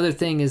another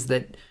thing is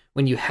that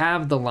when you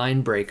have the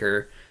line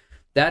breaker,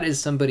 that is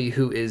somebody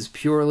who is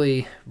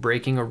purely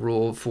breaking a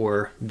rule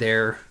for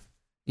their,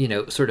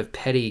 sort of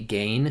petty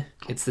gain.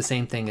 It's the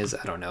same thing as,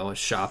 I don't know, a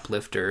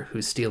shoplifter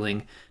who's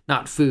stealing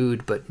not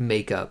food, but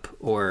makeup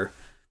or,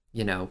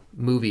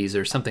 movies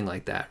or something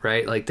like that,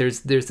 right? Like there's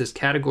this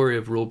category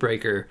of rule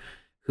breaker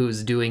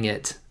who's doing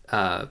it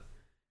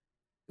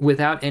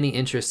without any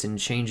interest in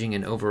changing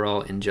an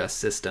overall unjust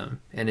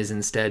system and is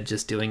instead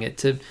just doing it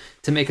to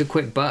make a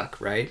quick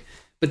buck, right?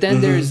 But then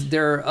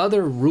there are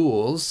other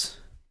rules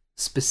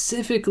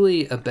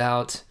specifically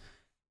about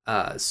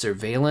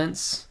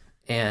surveillance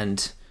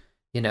and,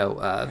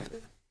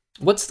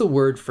 what's the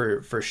word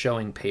for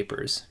showing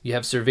papers? You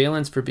have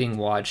surveillance for being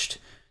watched,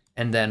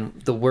 and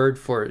then the word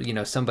for,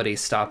 somebody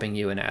stopping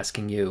you and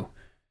asking you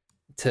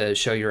to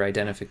show your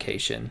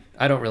identification.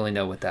 I don't really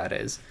know what that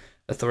is.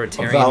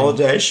 Authoritarian.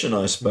 Validation,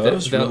 I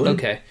suppose. Really?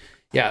 Okay.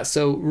 Yeah.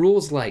 So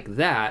rules like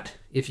that,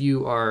 if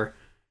you're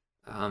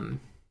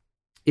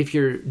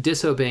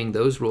disobeying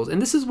those rules,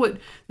 and this is what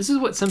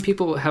some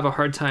people have a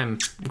hard time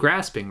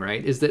grasping,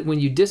 right? Is that when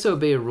you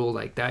disobey a rule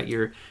like that,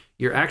 you're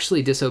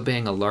actually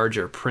disobeying a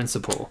larger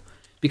principle,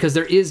 because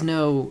there is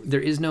no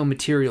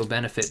material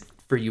benefit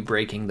for you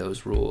breaking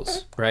those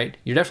rules, right?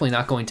 You're definitely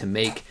not going to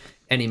make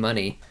any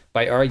money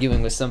by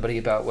arguing with somebody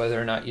about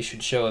whether or not you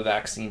should show a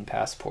vaccine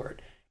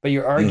passport. But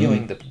you're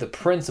arguing the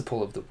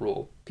principle of the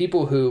rule.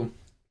 People who,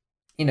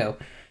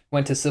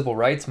 went to civil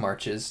rights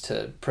marches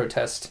to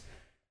protest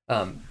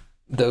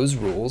those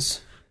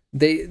rules,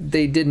 they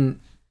didn't,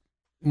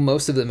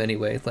 most of them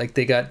anyway, like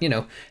they got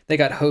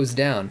hosed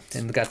down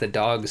and got the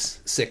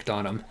dogs sicked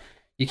on them.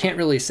 You can't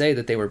really say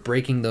that they were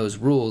breaking those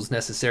rules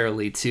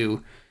necessarily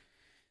to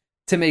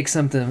make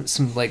some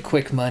like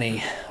quick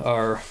money,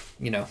 or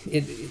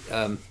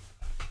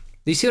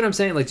you see what I'm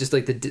saying? Like just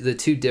like the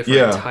two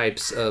different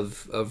types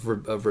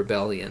of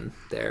rebellion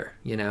there.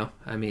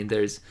 I mean,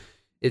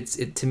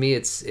 to me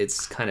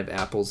it's kind of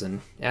apples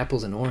and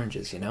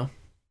oranges.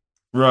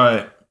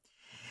 Right.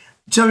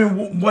 Tell me,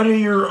 what are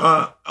your?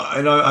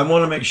 And I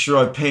want to make sure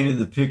I've painted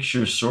the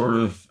picture sort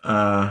of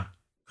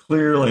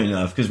clearly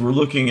enough, because we're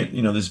looking at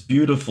this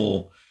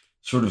beautiful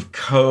sort of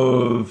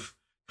cove,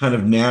 kind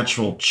of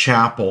natural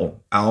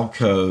chapel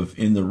alcove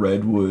in the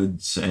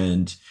redwoods,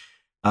 and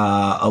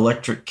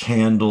electric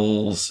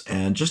candles,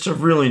 and just a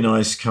really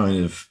nice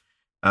kind of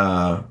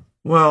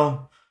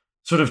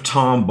sort of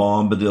Tom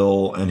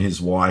Bombadil and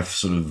his wife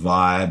sort of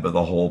vibe of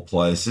the whole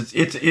place.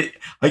 It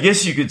I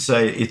guess you could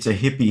say it's a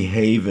hippie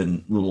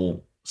haven,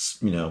 little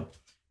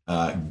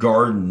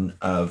garden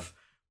of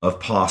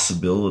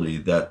possibility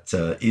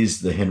that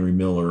is the Henry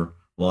Miller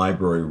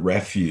Library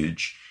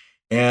Refuge.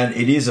 And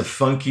it is a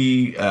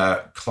funky,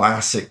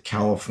 classic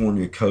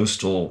California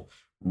coastal,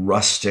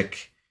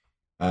 rustic,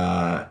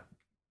 sort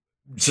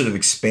of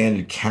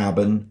expanded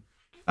cabin,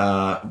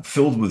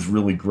 filled with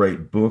really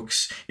great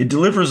books. It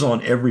delivers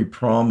on every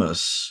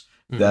promise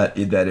that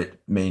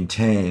it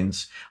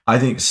maintains. I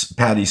think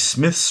Patti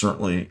Smith,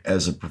 certainly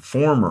as a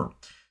performer,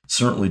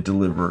 certainly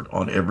delivered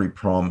on every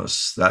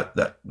promise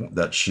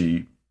that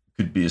she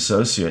could be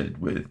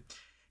associated with.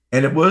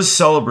 And it was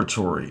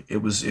celebratory.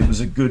 It was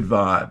a good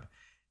vibe.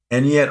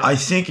 And yet I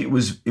think it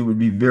would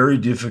be very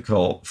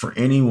difficult for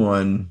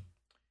anyone.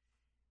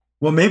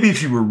 Well, maybe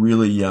if you were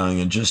really young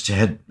and just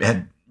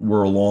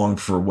were along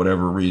for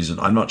whatever reason,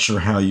 I'm not sure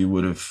how you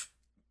would have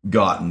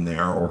gotten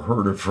there or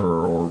heard of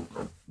her,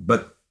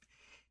 but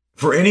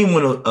for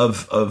anyone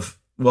of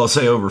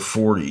say over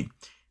 40,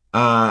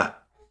 I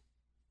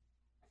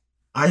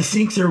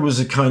think there was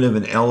a kind of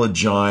an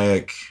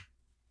elegiac,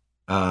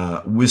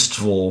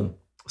 wistful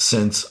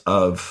sense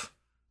of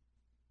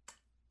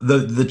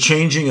the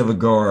changing of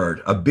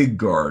a big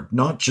guard,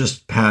 not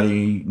just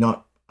Patti,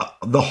 not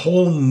the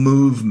whole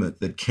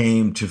movement that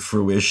came to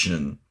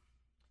fruition.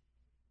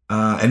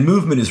 And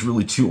movement is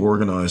really too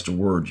organized a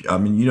word. I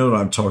mean, you know what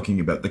I'm talking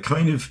about, the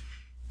kind of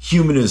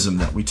humanism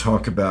that we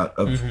talk about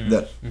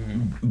that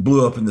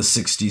blew up in the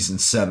 60s and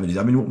 70s.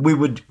 I mean,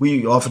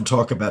 we often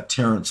talk about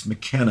Terence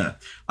McKenna.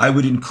 I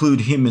would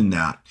include him in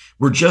that.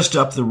 We're just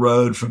up the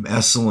road from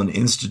Esalen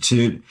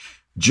Institute.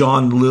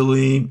 John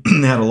Lilly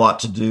had a lot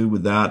to do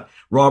with that.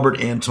 Robert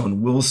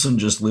Anton Wilson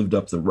just lived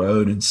up the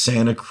road in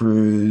Santa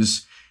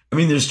Cruz. I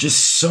mean, there's just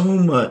so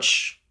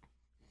much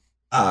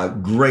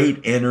great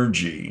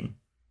energy.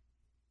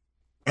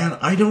 And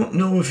I don't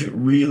know if it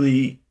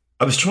really,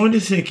 I was trying to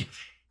think,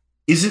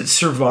 is it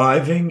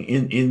surviving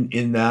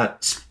in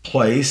that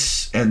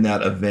place and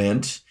that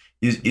event?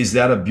 Is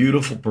that a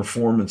beautiful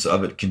performance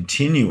of it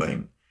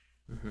continuing?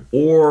 Mm-hmm.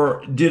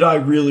 Or did I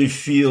really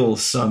feel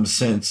some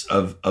sense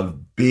of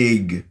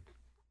big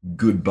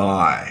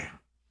goodbye?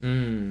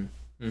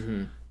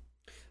 Mm-hmm.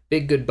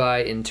 Big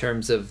goodbye in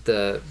terms of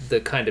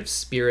the kind of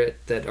spirit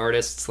that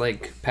artists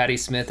like Patti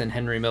Smith and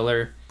Henry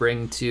Miller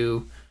bring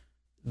to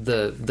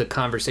the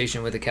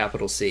conversation with a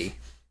capital C.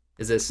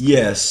 Is this?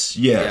 Yes.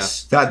 Yeah.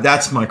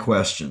 That's my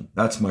question.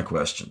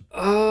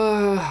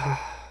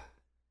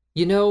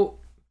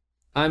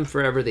 I'm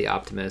forever the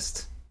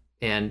optimist,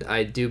 and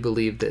I do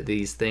believe that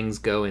these things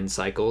go in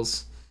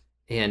cycles.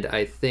 And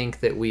I think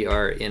that we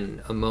are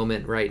in a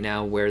moment right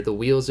now where the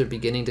wheels are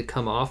beginning to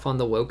come off on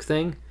the woke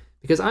thing,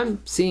 because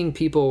I'm seeing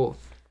people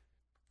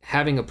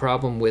having a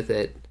problem with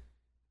it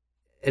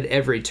at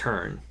every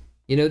turn.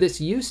 This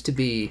used to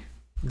be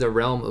the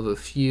realm of a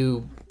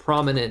few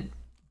prominent,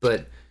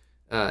 but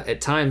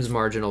at times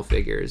marginal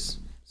figures.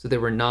 So there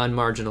were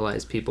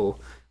non-marginalized people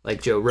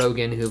like Joe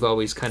Rogan, who've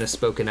always kind of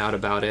spoken out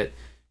about it,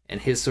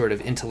 and his sort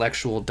of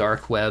intellectual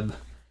dark web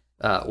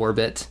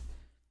orbit.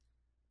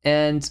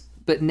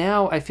 But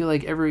now I feel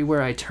like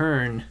everywhere I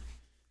turn,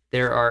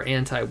 there are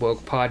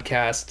anti-woke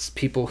podcasts,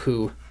 people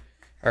who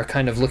are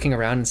kind of looking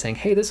around and saying,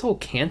 hey, this whole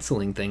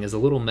canceling thing is a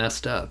little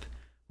messed up.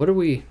 What are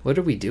we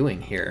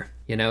doing here?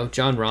 You know,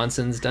 John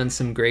Ronson's done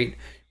some great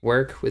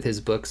work with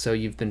his book, So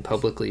You've Been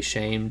Publicly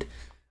Shamed.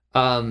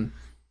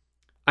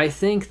 I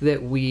think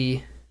that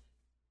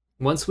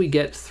once we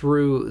get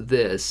through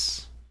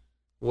this,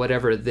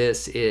 whatever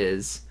this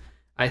is,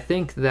 I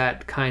think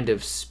that kind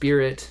of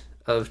spirit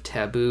of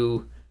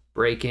taboo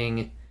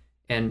breaking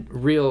and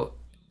real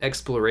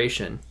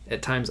exploration,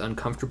 at times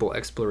uncomfortable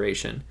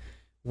exploration,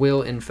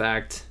 will in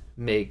fact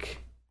make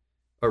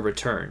a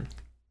return.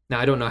 Now,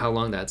 I don't know how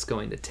long that's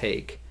going to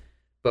take,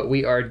 but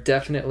we are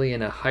definitely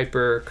in a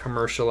hyper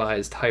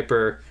commercialized,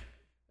 hyper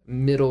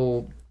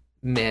middle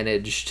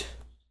managed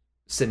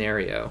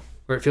scenario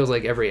where it feels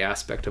like every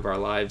aspect of our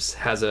lives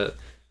has a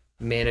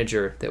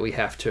manager that we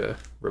have to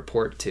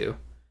report to.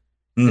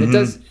 And it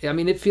does, I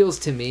mean, it feels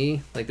to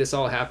me like this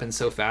all happened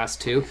so fast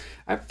too.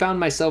 I found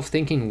myself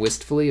thinking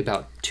wistfully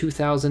about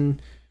the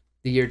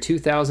year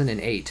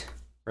 2008,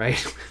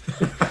 right?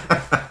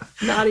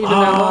 Not even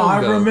that long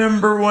ago. I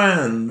remember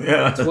when.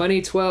 Yeah.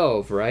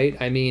 2012, right?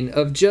 I mean,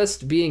 of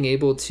just being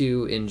able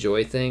to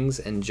enjoy things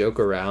and joke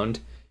around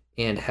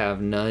and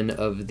have none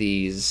of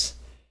these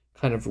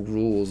kind of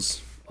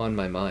rules on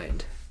my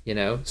mind, you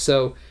know?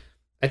 So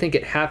I think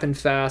it happened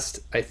fast.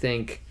 I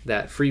think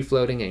that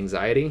free-floating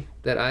anxiety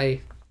that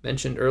I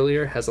mentioned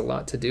earlier has a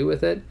lot to do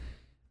with it.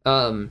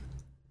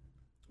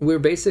 We're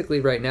basically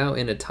right now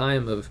in a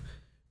time of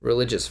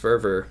religious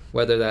fervor,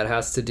 whether that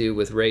has to do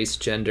with race,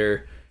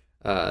 gender,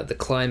 the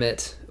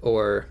climate,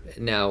 or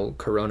now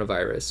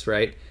coronavirus,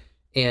 right?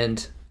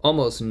 And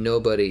almost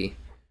nobody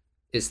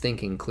is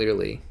thinking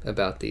clearly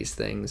about these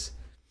things.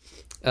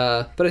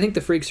 But I think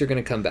the freaks are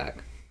going to come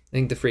back. I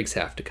think the freaks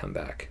have to come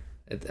back.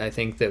 I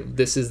think that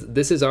this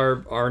is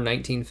our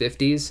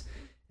 1950s,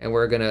 and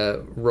we're going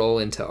to roll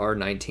into our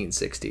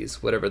 1960s,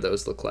 whatever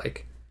those look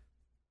like,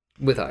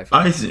 with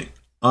iPhone.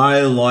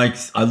 I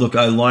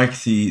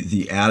like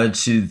the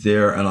attitude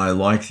there, and I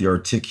like the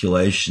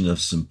articulation of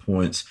some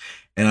points.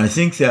 And I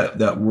think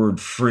that word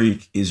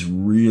freak is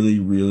really,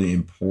 really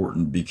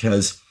important,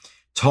 because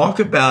talk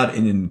about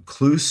an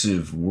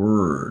inclusive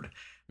word.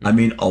 I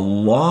mean, a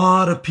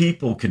lot of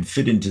people can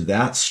fit into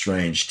that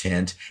strange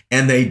tent,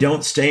 and they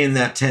don't stay in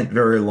that tent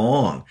very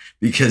long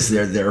because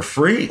they're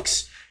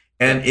freaks.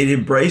 And it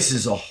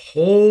embraces a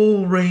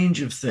whole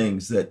range of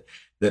things that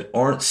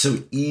aren't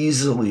so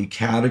easily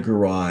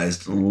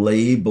categorized,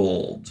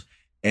 labeled,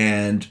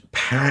 and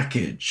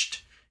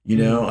packaged. You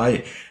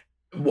know,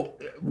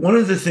 one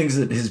of the things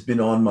that has been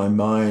on my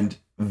mind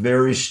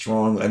very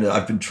strong, and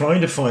I've been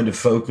trying to find a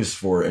focus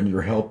for it, and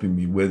you're helping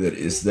me with it,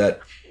 is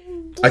that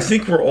I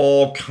think we're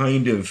all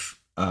kind of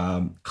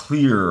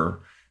clear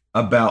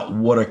about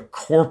what a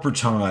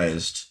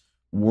corporatized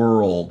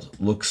world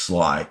looks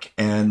like.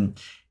 And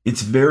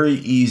it's very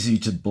easy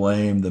to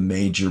blame the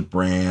major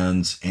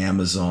brands,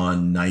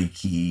 Amazon,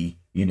 Nike,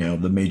 you know,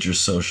 the major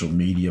social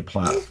media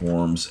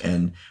platforms,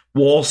 and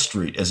Wall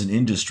Street as an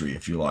industry,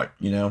 if you like.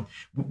 You know,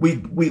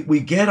 we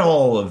get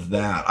all of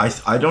that.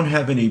 I don't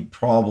have any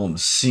problem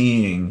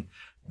seeing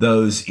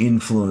those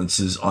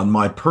influences on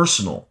my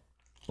personal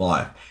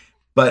life.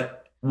 But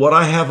what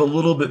I have a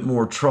little bit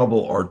more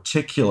trouble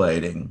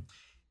articulating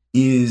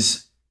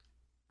is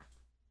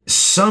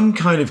some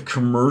kind of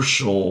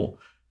commercial,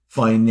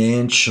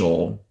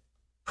 financial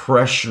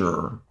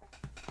pressure,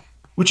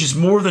 which is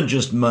more than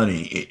just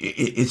money.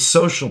 It's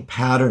social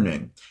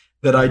patterning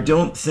that I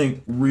don't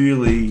think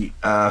really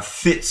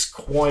fits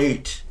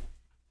quite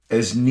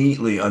as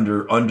neatly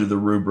under the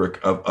rubric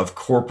of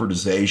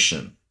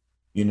corporatization,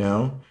 you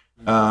know?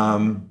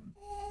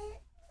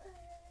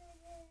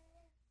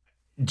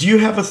 Do you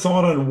have a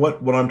thought on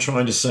what I'm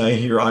trying to say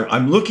here?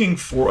 I'm looking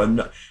for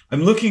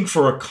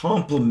a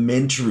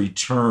complementary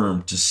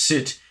term to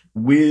sit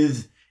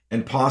with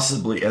and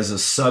possibly as a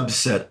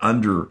subset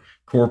under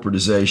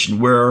corporatization,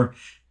 where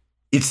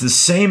it's the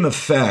same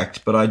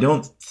effect, but I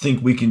don't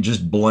think we can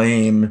just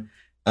blame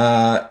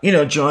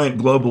giant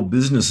global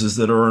businesses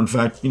that are in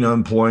fact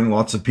employing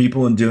lots of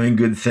people and doing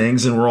good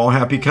things, and we're all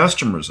happy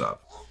customers of.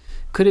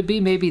 Could it be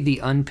maybe the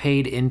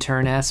unpaid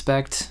intern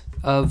aspect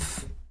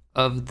of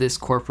this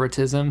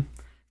corporatism,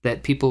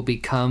 that people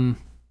become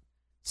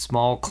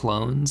small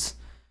clones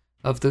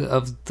of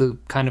the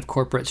kind of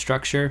corporate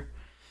structure?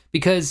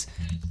 Because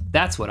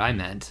that's what I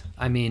meant.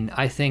 I mean,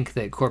 I think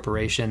that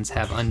corporations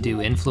have undue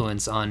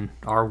influence on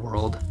our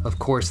world. Of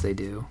course they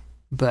do.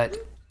 But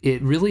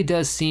it really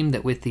does seem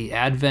that with the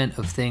advent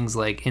of things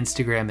like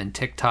Instagram and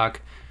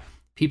TikTok,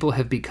 people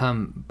have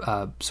become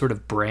sort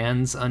of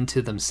brands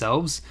unto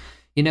themselves.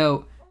 You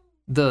know,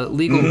 the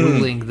legal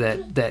ruling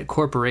that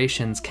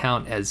corporations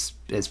count as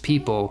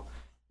people,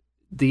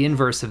 the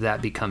inverse of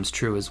that becomes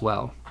true as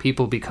well.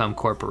 People become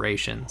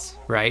corporations,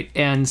 right?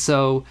 And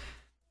so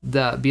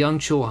the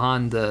Byung-Chul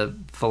Han, the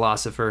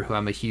philosopher who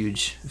I'm a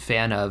huge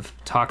fan of,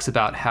 talks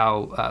about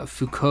how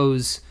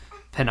Foucault's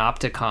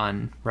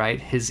panopticon, right,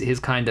 his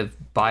kind of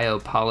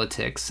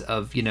biopolitics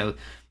of,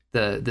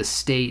 the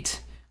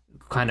state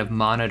kind of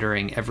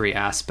monitoring every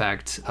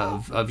aspect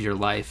of your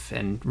life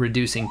and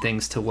reducing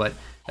things to what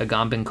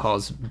Agamben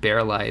calls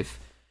bare life.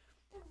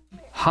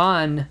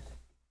 Han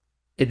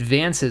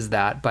advances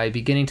that by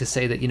beginning to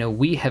say that,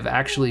 we have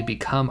actually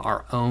become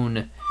our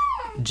own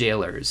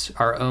jailers,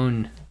 our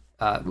own.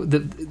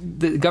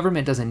 The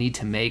government doesn't need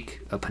to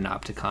make a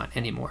panopticon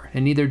anymore,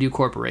 and neither do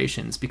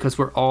corporations, because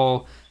we're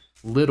all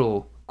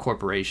little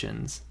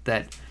corporations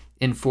that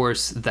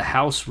enforce the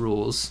house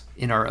rules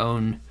in our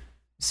own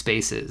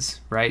spaces,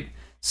 right?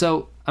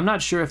 So I'm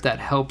not sure if that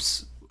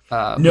helps.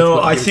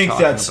 No, I think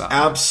that's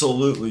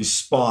absolutely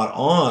spot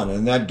on,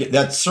 and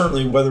that's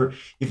certainly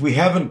if we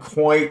haven't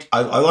quite.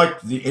 I like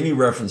any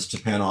reference to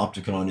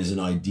panopticon is an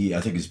idea.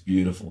 I think it's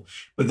beautiful,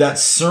 but that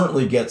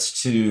certainly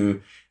gets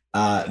to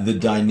the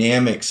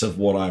dynamics of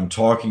what I'm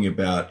talking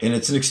about, and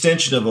it's an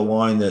extension of a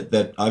line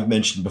that I've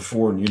mentioned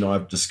before, and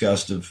I've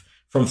discussed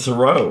from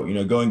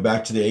Thoreau. Going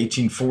back to the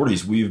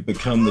 1840s, we've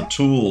become the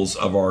tools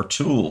of our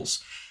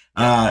tools.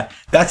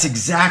 That's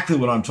exactly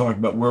what I'm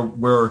talking about.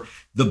 Where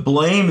the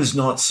blame is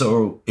not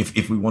so,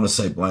 if we want to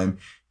say blame,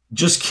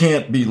 just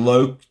can't be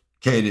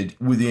located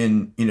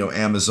within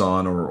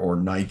Amazon or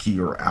Nike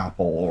or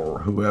Apple or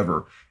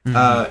whoever.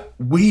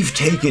 We've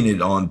taken it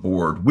on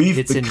board.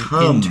 It's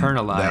become an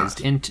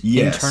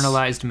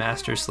internalized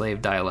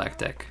master-slave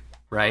dialectic,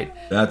 right?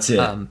 That's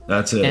it.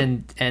 That's it.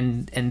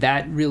 And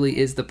that really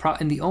is the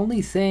problem. And the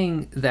only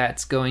thing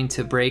that's going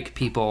to break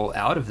people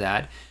out of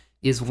that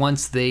is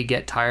once they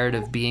get tired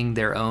of being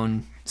their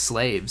own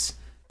slaves.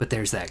 But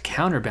there's that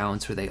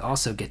counterbalance where they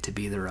also get to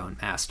be their own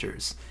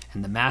masters,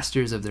 and the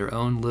masters of their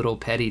own little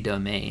petty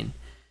domain.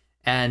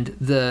 And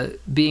the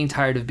being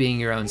tired of being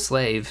your own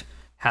slave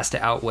has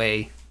to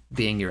outweigh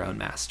being your own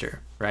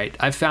master, right?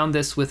 I've found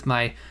this with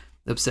my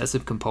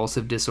obsessive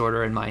compulsive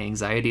disorder and my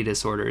anxiety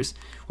disorders,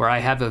 where I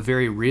have a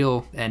very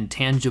real and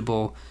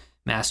tangible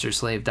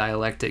master-slave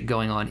dialectic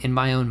going on in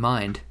my own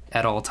mind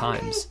at all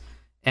times.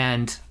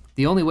 And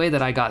the only way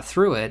that I got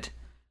through it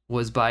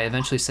was by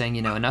eventually saying,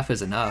 enough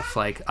is enough.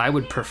 Like, I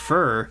would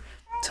prefer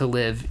to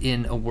live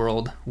in a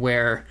world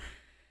where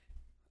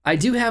I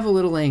do have a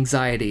little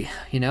anxiety.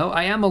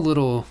 I am a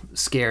little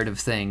scared of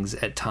things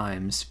at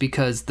times,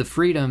 because the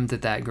freedom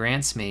that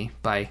grants me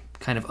by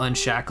kind of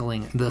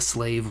unshackling the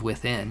slave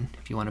within,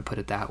 if you want to put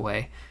it that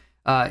way,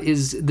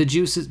 is the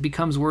juice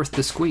becomes worth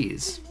the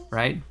squeeze,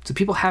 right? So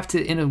people have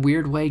to, in a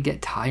weird way,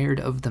 get tired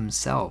of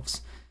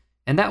themselves.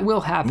 And that will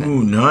happen.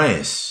 Ooh,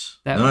 nice.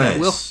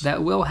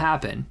 That will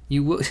happen.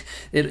 You will.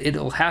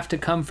 It'll have to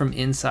come from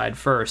inside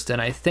first. And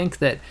I think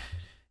that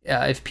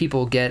if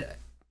people get,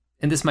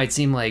 and this might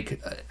seem like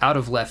out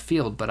of left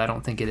field, but I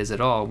don't think it is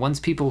at all.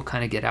 Once people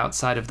kind of get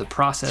outside of the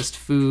processed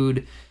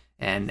food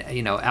and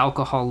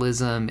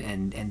alcoholism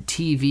and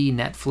TV,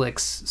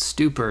 Netflix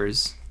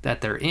stupors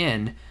that they're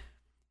in,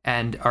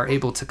 and are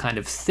able to kind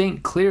of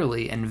think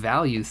clearly and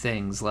value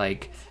things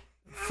like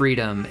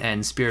freedom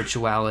and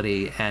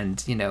spirituality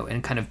and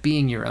and kind of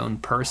being your own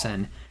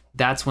person,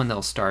 that's when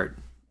they'll start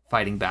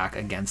fighting back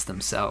against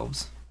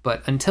themselves.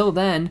 But until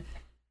then,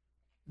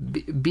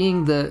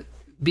 being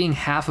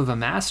half of a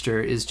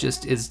master is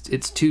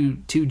too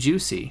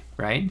juicy,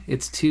 right?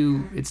 It's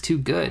too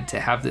good to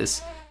have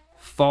this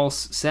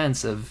false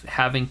sense of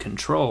having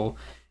control,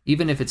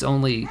 even if it's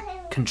only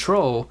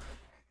control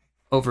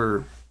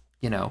over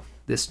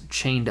this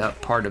chained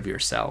up part of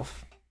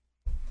yourself.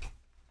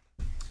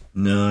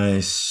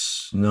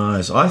 Nice.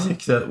 I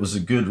think that was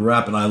a good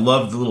wrap, and I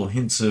love the little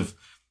hints of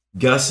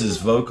Gus's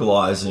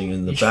vocalizing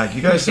in the back.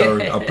 You guys are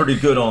a pretty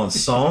good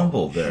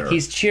ensemble there.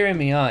 He's cheering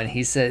me on.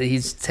 He said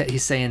he's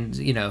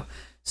saying,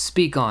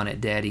 speak on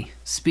it, Daddy.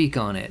 Speak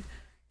on it.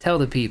 Tell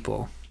the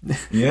people.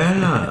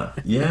 Yeah.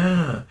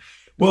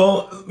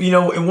 Well,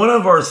 and one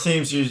of our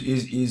themes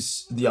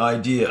is the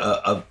idea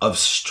of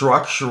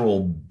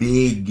structural,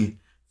 big,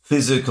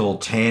 physical,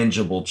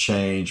 tangible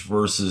change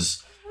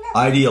versus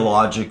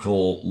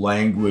ideological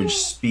language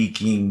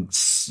speaking,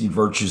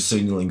 virtue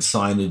signaling,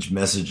 signage,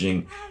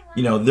 messaging.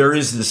 There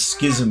is this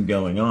schism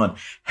going on.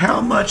 How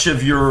much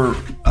of your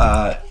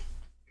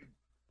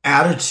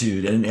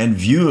attitude and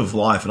view of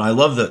life, and I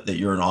love that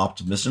you're an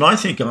optimist, and I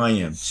think I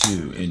am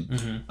too. And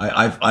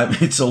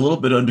it's a little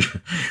bit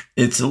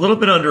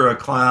under a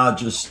cloud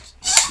just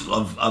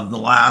of the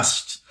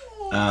last.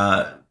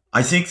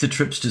 I think the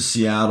trips to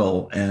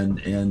Seattle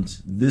and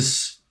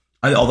this.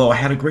 Although I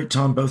had a great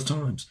time both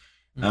times.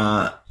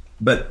 But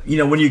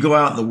when you go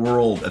out in the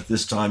world at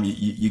this time,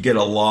 you get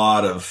a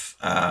lot of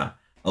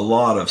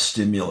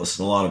stimulus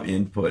and a lot of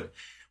input.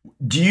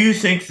 Do you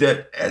think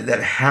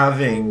that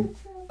having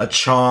a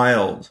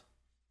child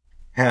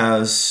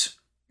has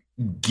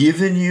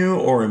given you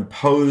or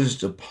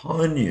imposed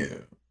upon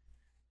you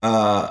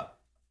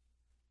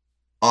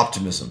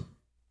optimism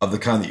of the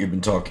kind that you've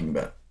been talking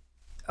about?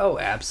 Oh,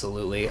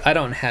 absolutely. I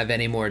don't have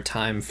any more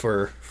time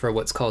for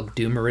what's called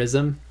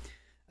doomerism.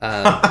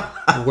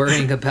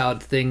 Worrying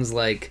about things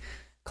like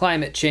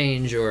climate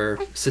change or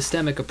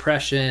systemic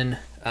oppression,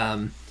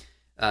 even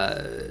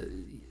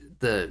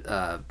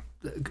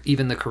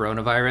the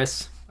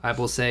coronavirus, I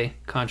will say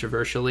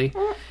controversially.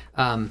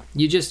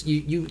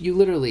 You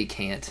literally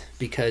can't,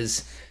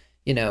 because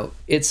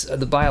it's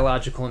the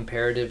biological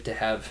imperative to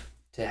have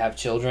to have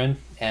children,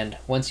 and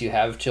once you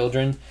have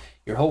children,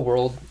 your whole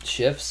world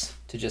shifts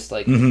to just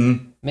like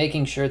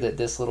making sure that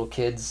this little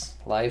kid's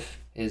life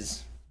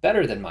is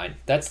better than mine.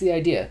 That's the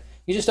idea.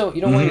 You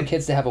don't want your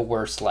kids to have a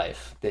worse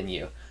life than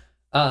you.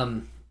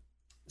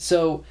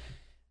 So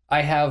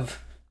I have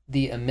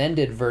the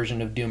amended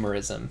version of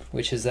doomerism,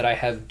 which is that I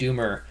have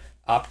doomer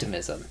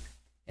optimism.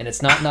 And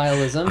it's not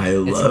nihilism. I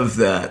love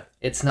that.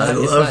 It's not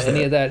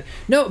any of that.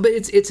 No, but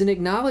it's an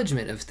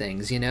acknowledgement of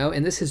things,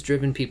 and this has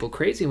driven people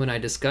crazy when I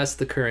discuss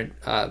the current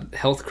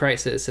health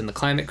crisis and the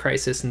climate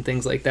crisis and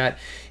things like that.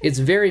 It's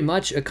very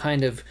much a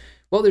kind of,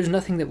 well, there's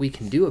nothing that we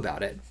can do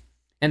about it.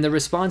 And the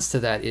response to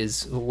that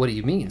is, well, what do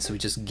you mean? So we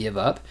just give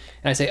up?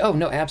 And I say, oh,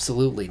 no,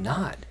 absolutely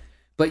not.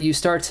 But you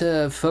start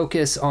to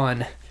focus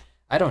on,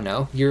 I don't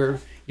know, your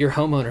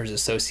homeowners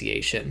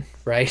association,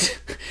 right?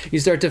 You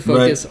start to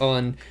focus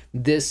on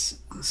this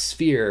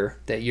sphere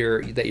that you're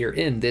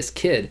in, this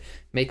kid,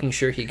 making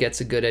sure he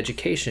gets a good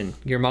education.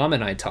 Your mom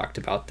and I talked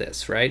about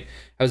this, right?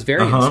 I was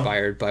very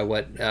inspired by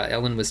what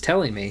Ellen was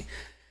telling me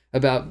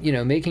about,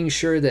 making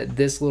sure that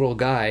this little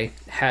guy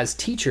has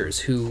teachers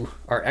who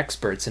are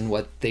experts in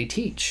what they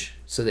teach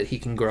so that he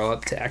can grow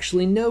up to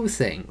actually know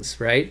things,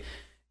 right?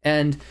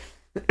 And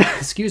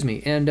excuse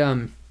me.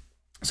 And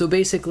so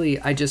basically,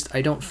 I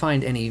don't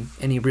find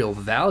any real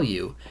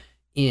value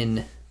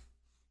in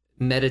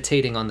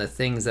meditating on the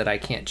things that I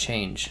can't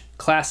change.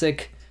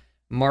 Classic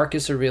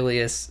Marcus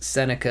Aurelius,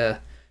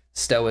 Seneca,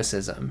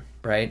 Stoicism,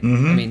 right? I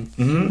mean,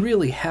 you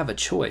really have a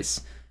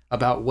choice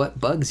about what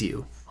bugs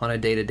you on a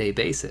day-to-day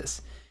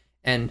basis.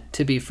 And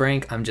to be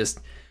frank, I'm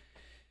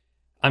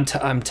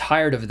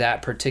tired of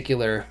that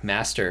particular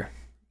master,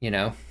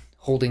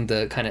 holding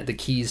the kind of the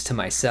keys to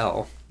my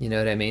cell. You know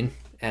what I mean?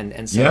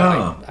 And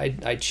so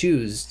I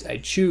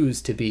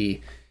choose to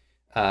be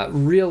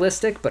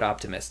realistic but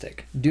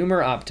optimistic.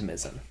 Doomer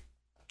optimism.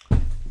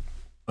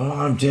 Oh,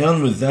 I'm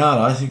down with that.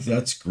 I think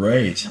that's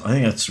great. I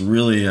think that's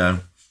really...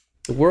 The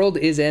world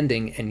is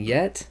ending, and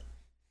yet,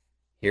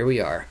 here we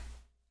are.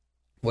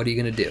 What are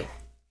you going to do?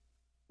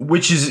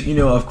 Which is,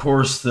 of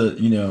course,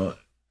 the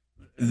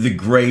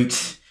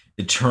great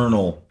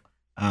eternal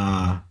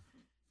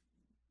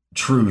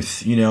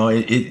truth.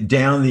 It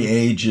down the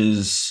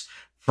ages,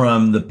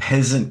 from the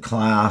peasant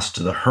class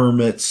to the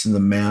hermits in the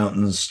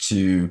mountains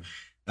to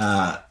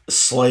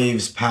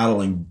slaves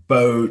paddling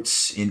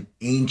boats in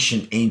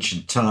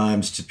ancient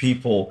times to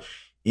people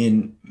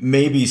in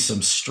maybe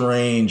some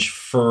strange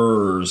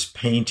furs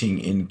painting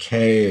in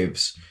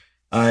caves.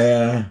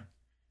 I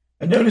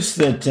noticed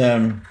that,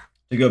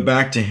 to go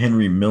back to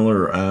Henry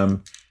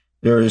Miller,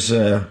 there is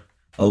a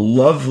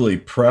lovely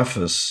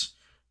preface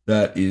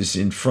that is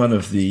in front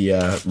of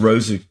the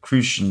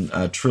Rosicrucian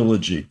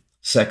trilogy,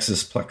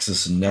 Sexus,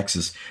 Plexus, and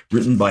Nexus,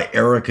 written by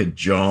Erica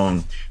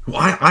Jong, who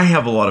I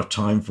have a lot of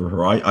time for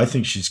her. I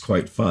think she's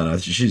quite fun.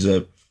 She's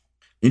an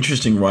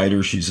interesting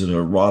writer. She's an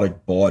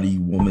erotic body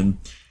woman.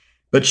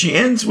 But she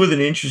ends with an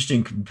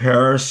interesting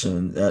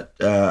comparison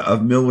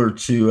of Miller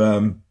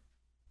to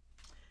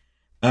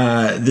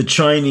the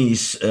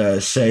Chinese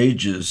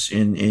sages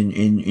in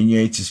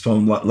Yeats's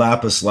poem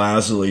Lapis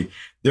Lazuli.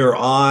 Their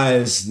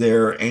eyes,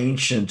 their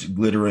ancient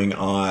glittering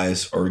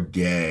eyes, are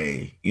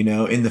gay.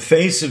 In the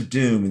face of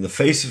doom, in the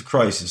face of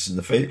crisis,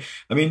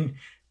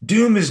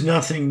 doom is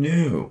nothing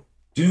new.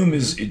 Doom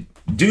is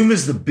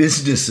the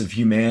business of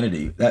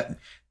humanity. That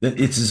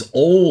it's as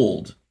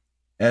old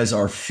as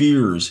our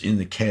fears in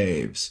the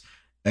caves,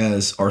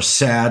 as our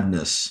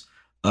sadness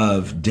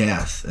of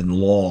death and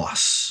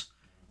loss.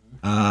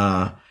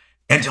 And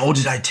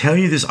did I tell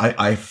you this?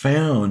 I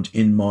found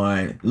in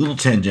my little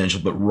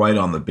tangential, but right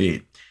on the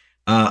beat.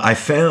 I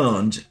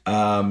found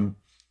a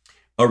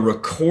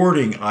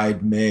recording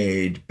I'd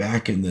made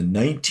back in the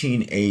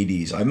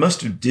 1980s. I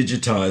must have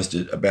digitized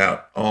it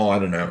about,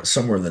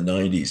 somewhere in the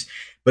 90s.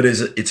 But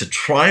it's a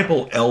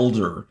tribal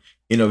elder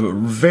in a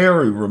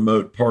very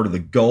remote part of the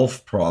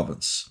Gulf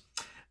province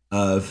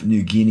of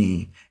New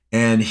Guinea.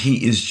 And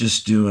he is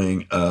just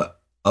doing a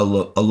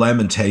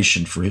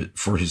lamentation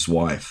for his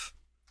wife.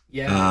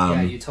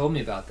 Yeah, you told me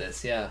about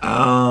this, yeah.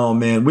 Oh,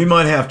 man, we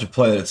might have to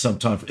play it at some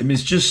time.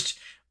 It's just...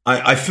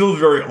 I feel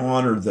very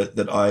honored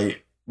that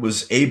I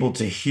was able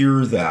to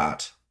hear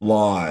that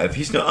live.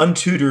 He's an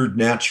untutored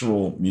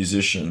natural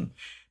musician,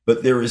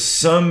 but there is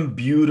some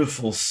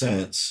beautiful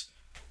sense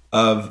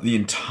of the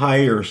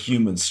entire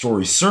human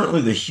story, certainly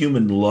the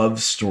human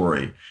love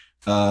story,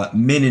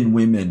 men and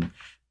women,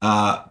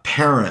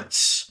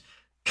 parents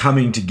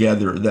coming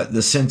together, that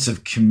the sense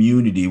of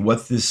community,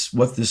 what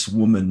this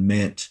woman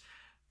meant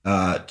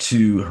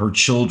to her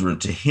children,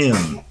 to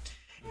him,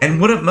 and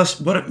what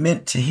it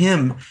meant to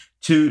him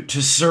to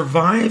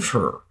survive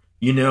her,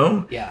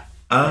 Yeah.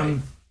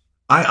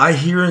 I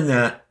hear in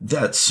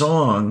that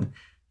song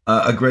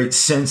a great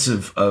sense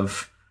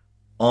of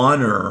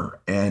honor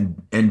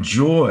and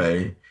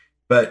joy,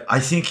 but I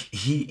think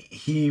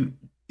he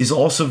is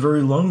also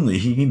very lonely.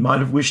 He might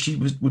have wished he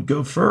would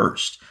go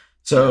first.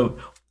 So,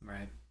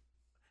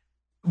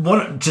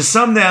 to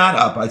sum that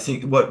up, I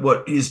think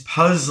what is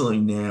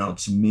puzzling now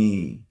to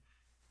me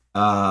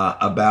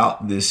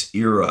about this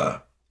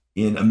era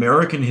in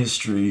American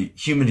history,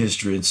 human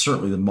history, and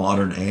certainly the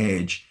modern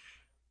age,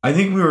 I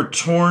think we were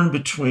torn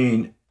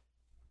between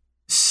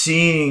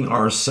seeing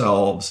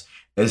ourselves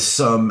as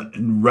some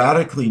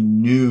radically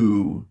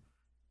new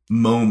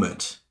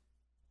moment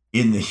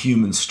in the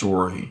human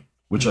story,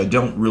 which I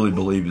don't really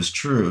believe is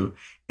true,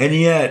 and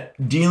yet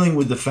dealing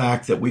with the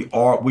fact that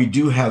we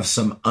do have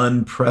some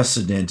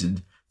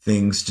unprecedented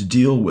things to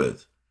deal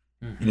with.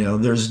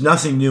 Mm-hmm. There's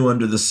nothing new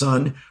under the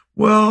sun.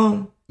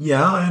 Well,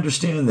 yeah, I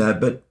understand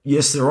that, but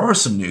yes, there are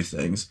some new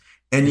things,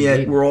 and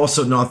yet we're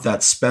also not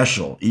that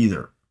special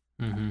either.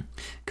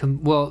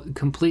 Mm-hmm.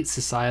 Complete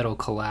societal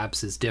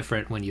collapse is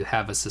different when you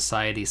have a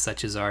society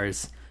such as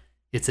ours.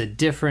 It's a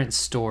different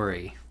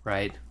story,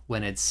 right?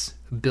 When it's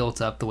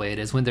built up the way it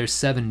is. When there's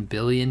 7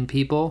 billion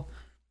people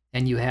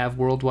and you have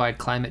worldwide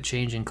climate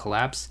change and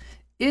collapse,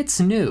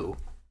 it's new,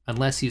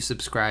 unless you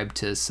subscribe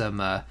to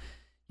some,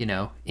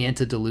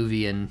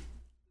 antediluvian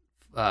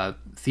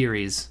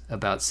theories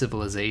about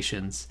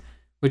civilizations,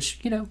 which,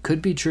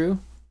 could be true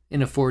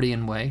in a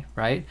Fordian way,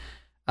 right?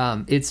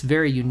 It's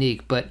very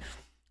unique, but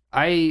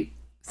I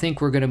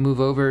think we're going to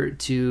move over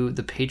to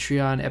the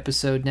Patreon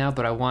episode now,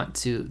 but I want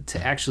to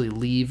actually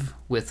leave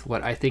with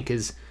what I think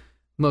is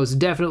most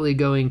definitely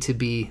going to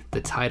be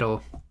the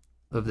title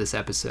of this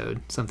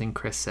episode, something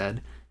Chris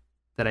said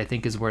that I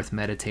think is worth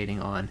meditating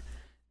on.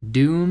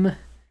 Doom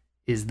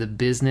is the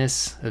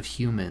business of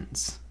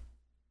humans.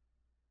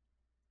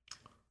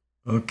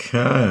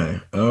 Okay.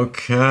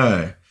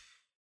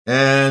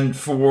 And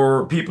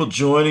for people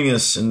joining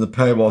us in the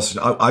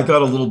paywall, I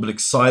got a little bit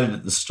excited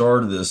at the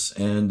start of this,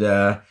 and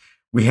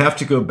we have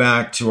to go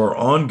back to our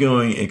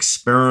ongoing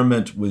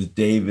experiment with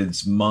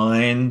David's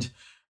mind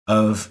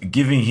of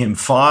giving him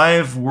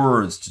 5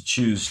 words to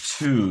choose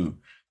 2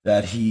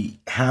 that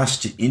he has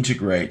to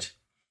integrate.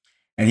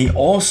 And he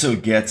also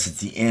gets at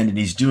the end, and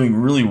he's doing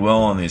really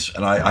well on these.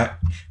 And I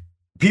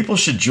people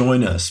should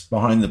join us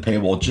behind the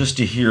paywall just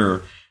to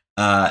hear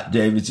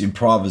David's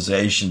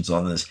improvisations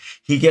on this.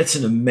 He gets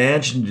an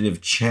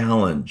imaginative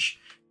challenge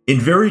in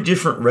very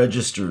different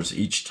registers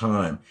each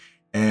time.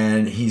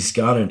 And he's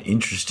got an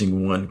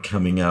interesting one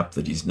coming up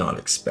that he's not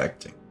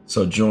expecting.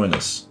 So join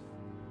us.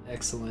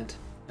 Excellent.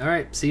 All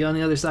right. See you on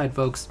the other side,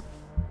 folks.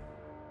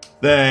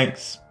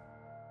 Thanks.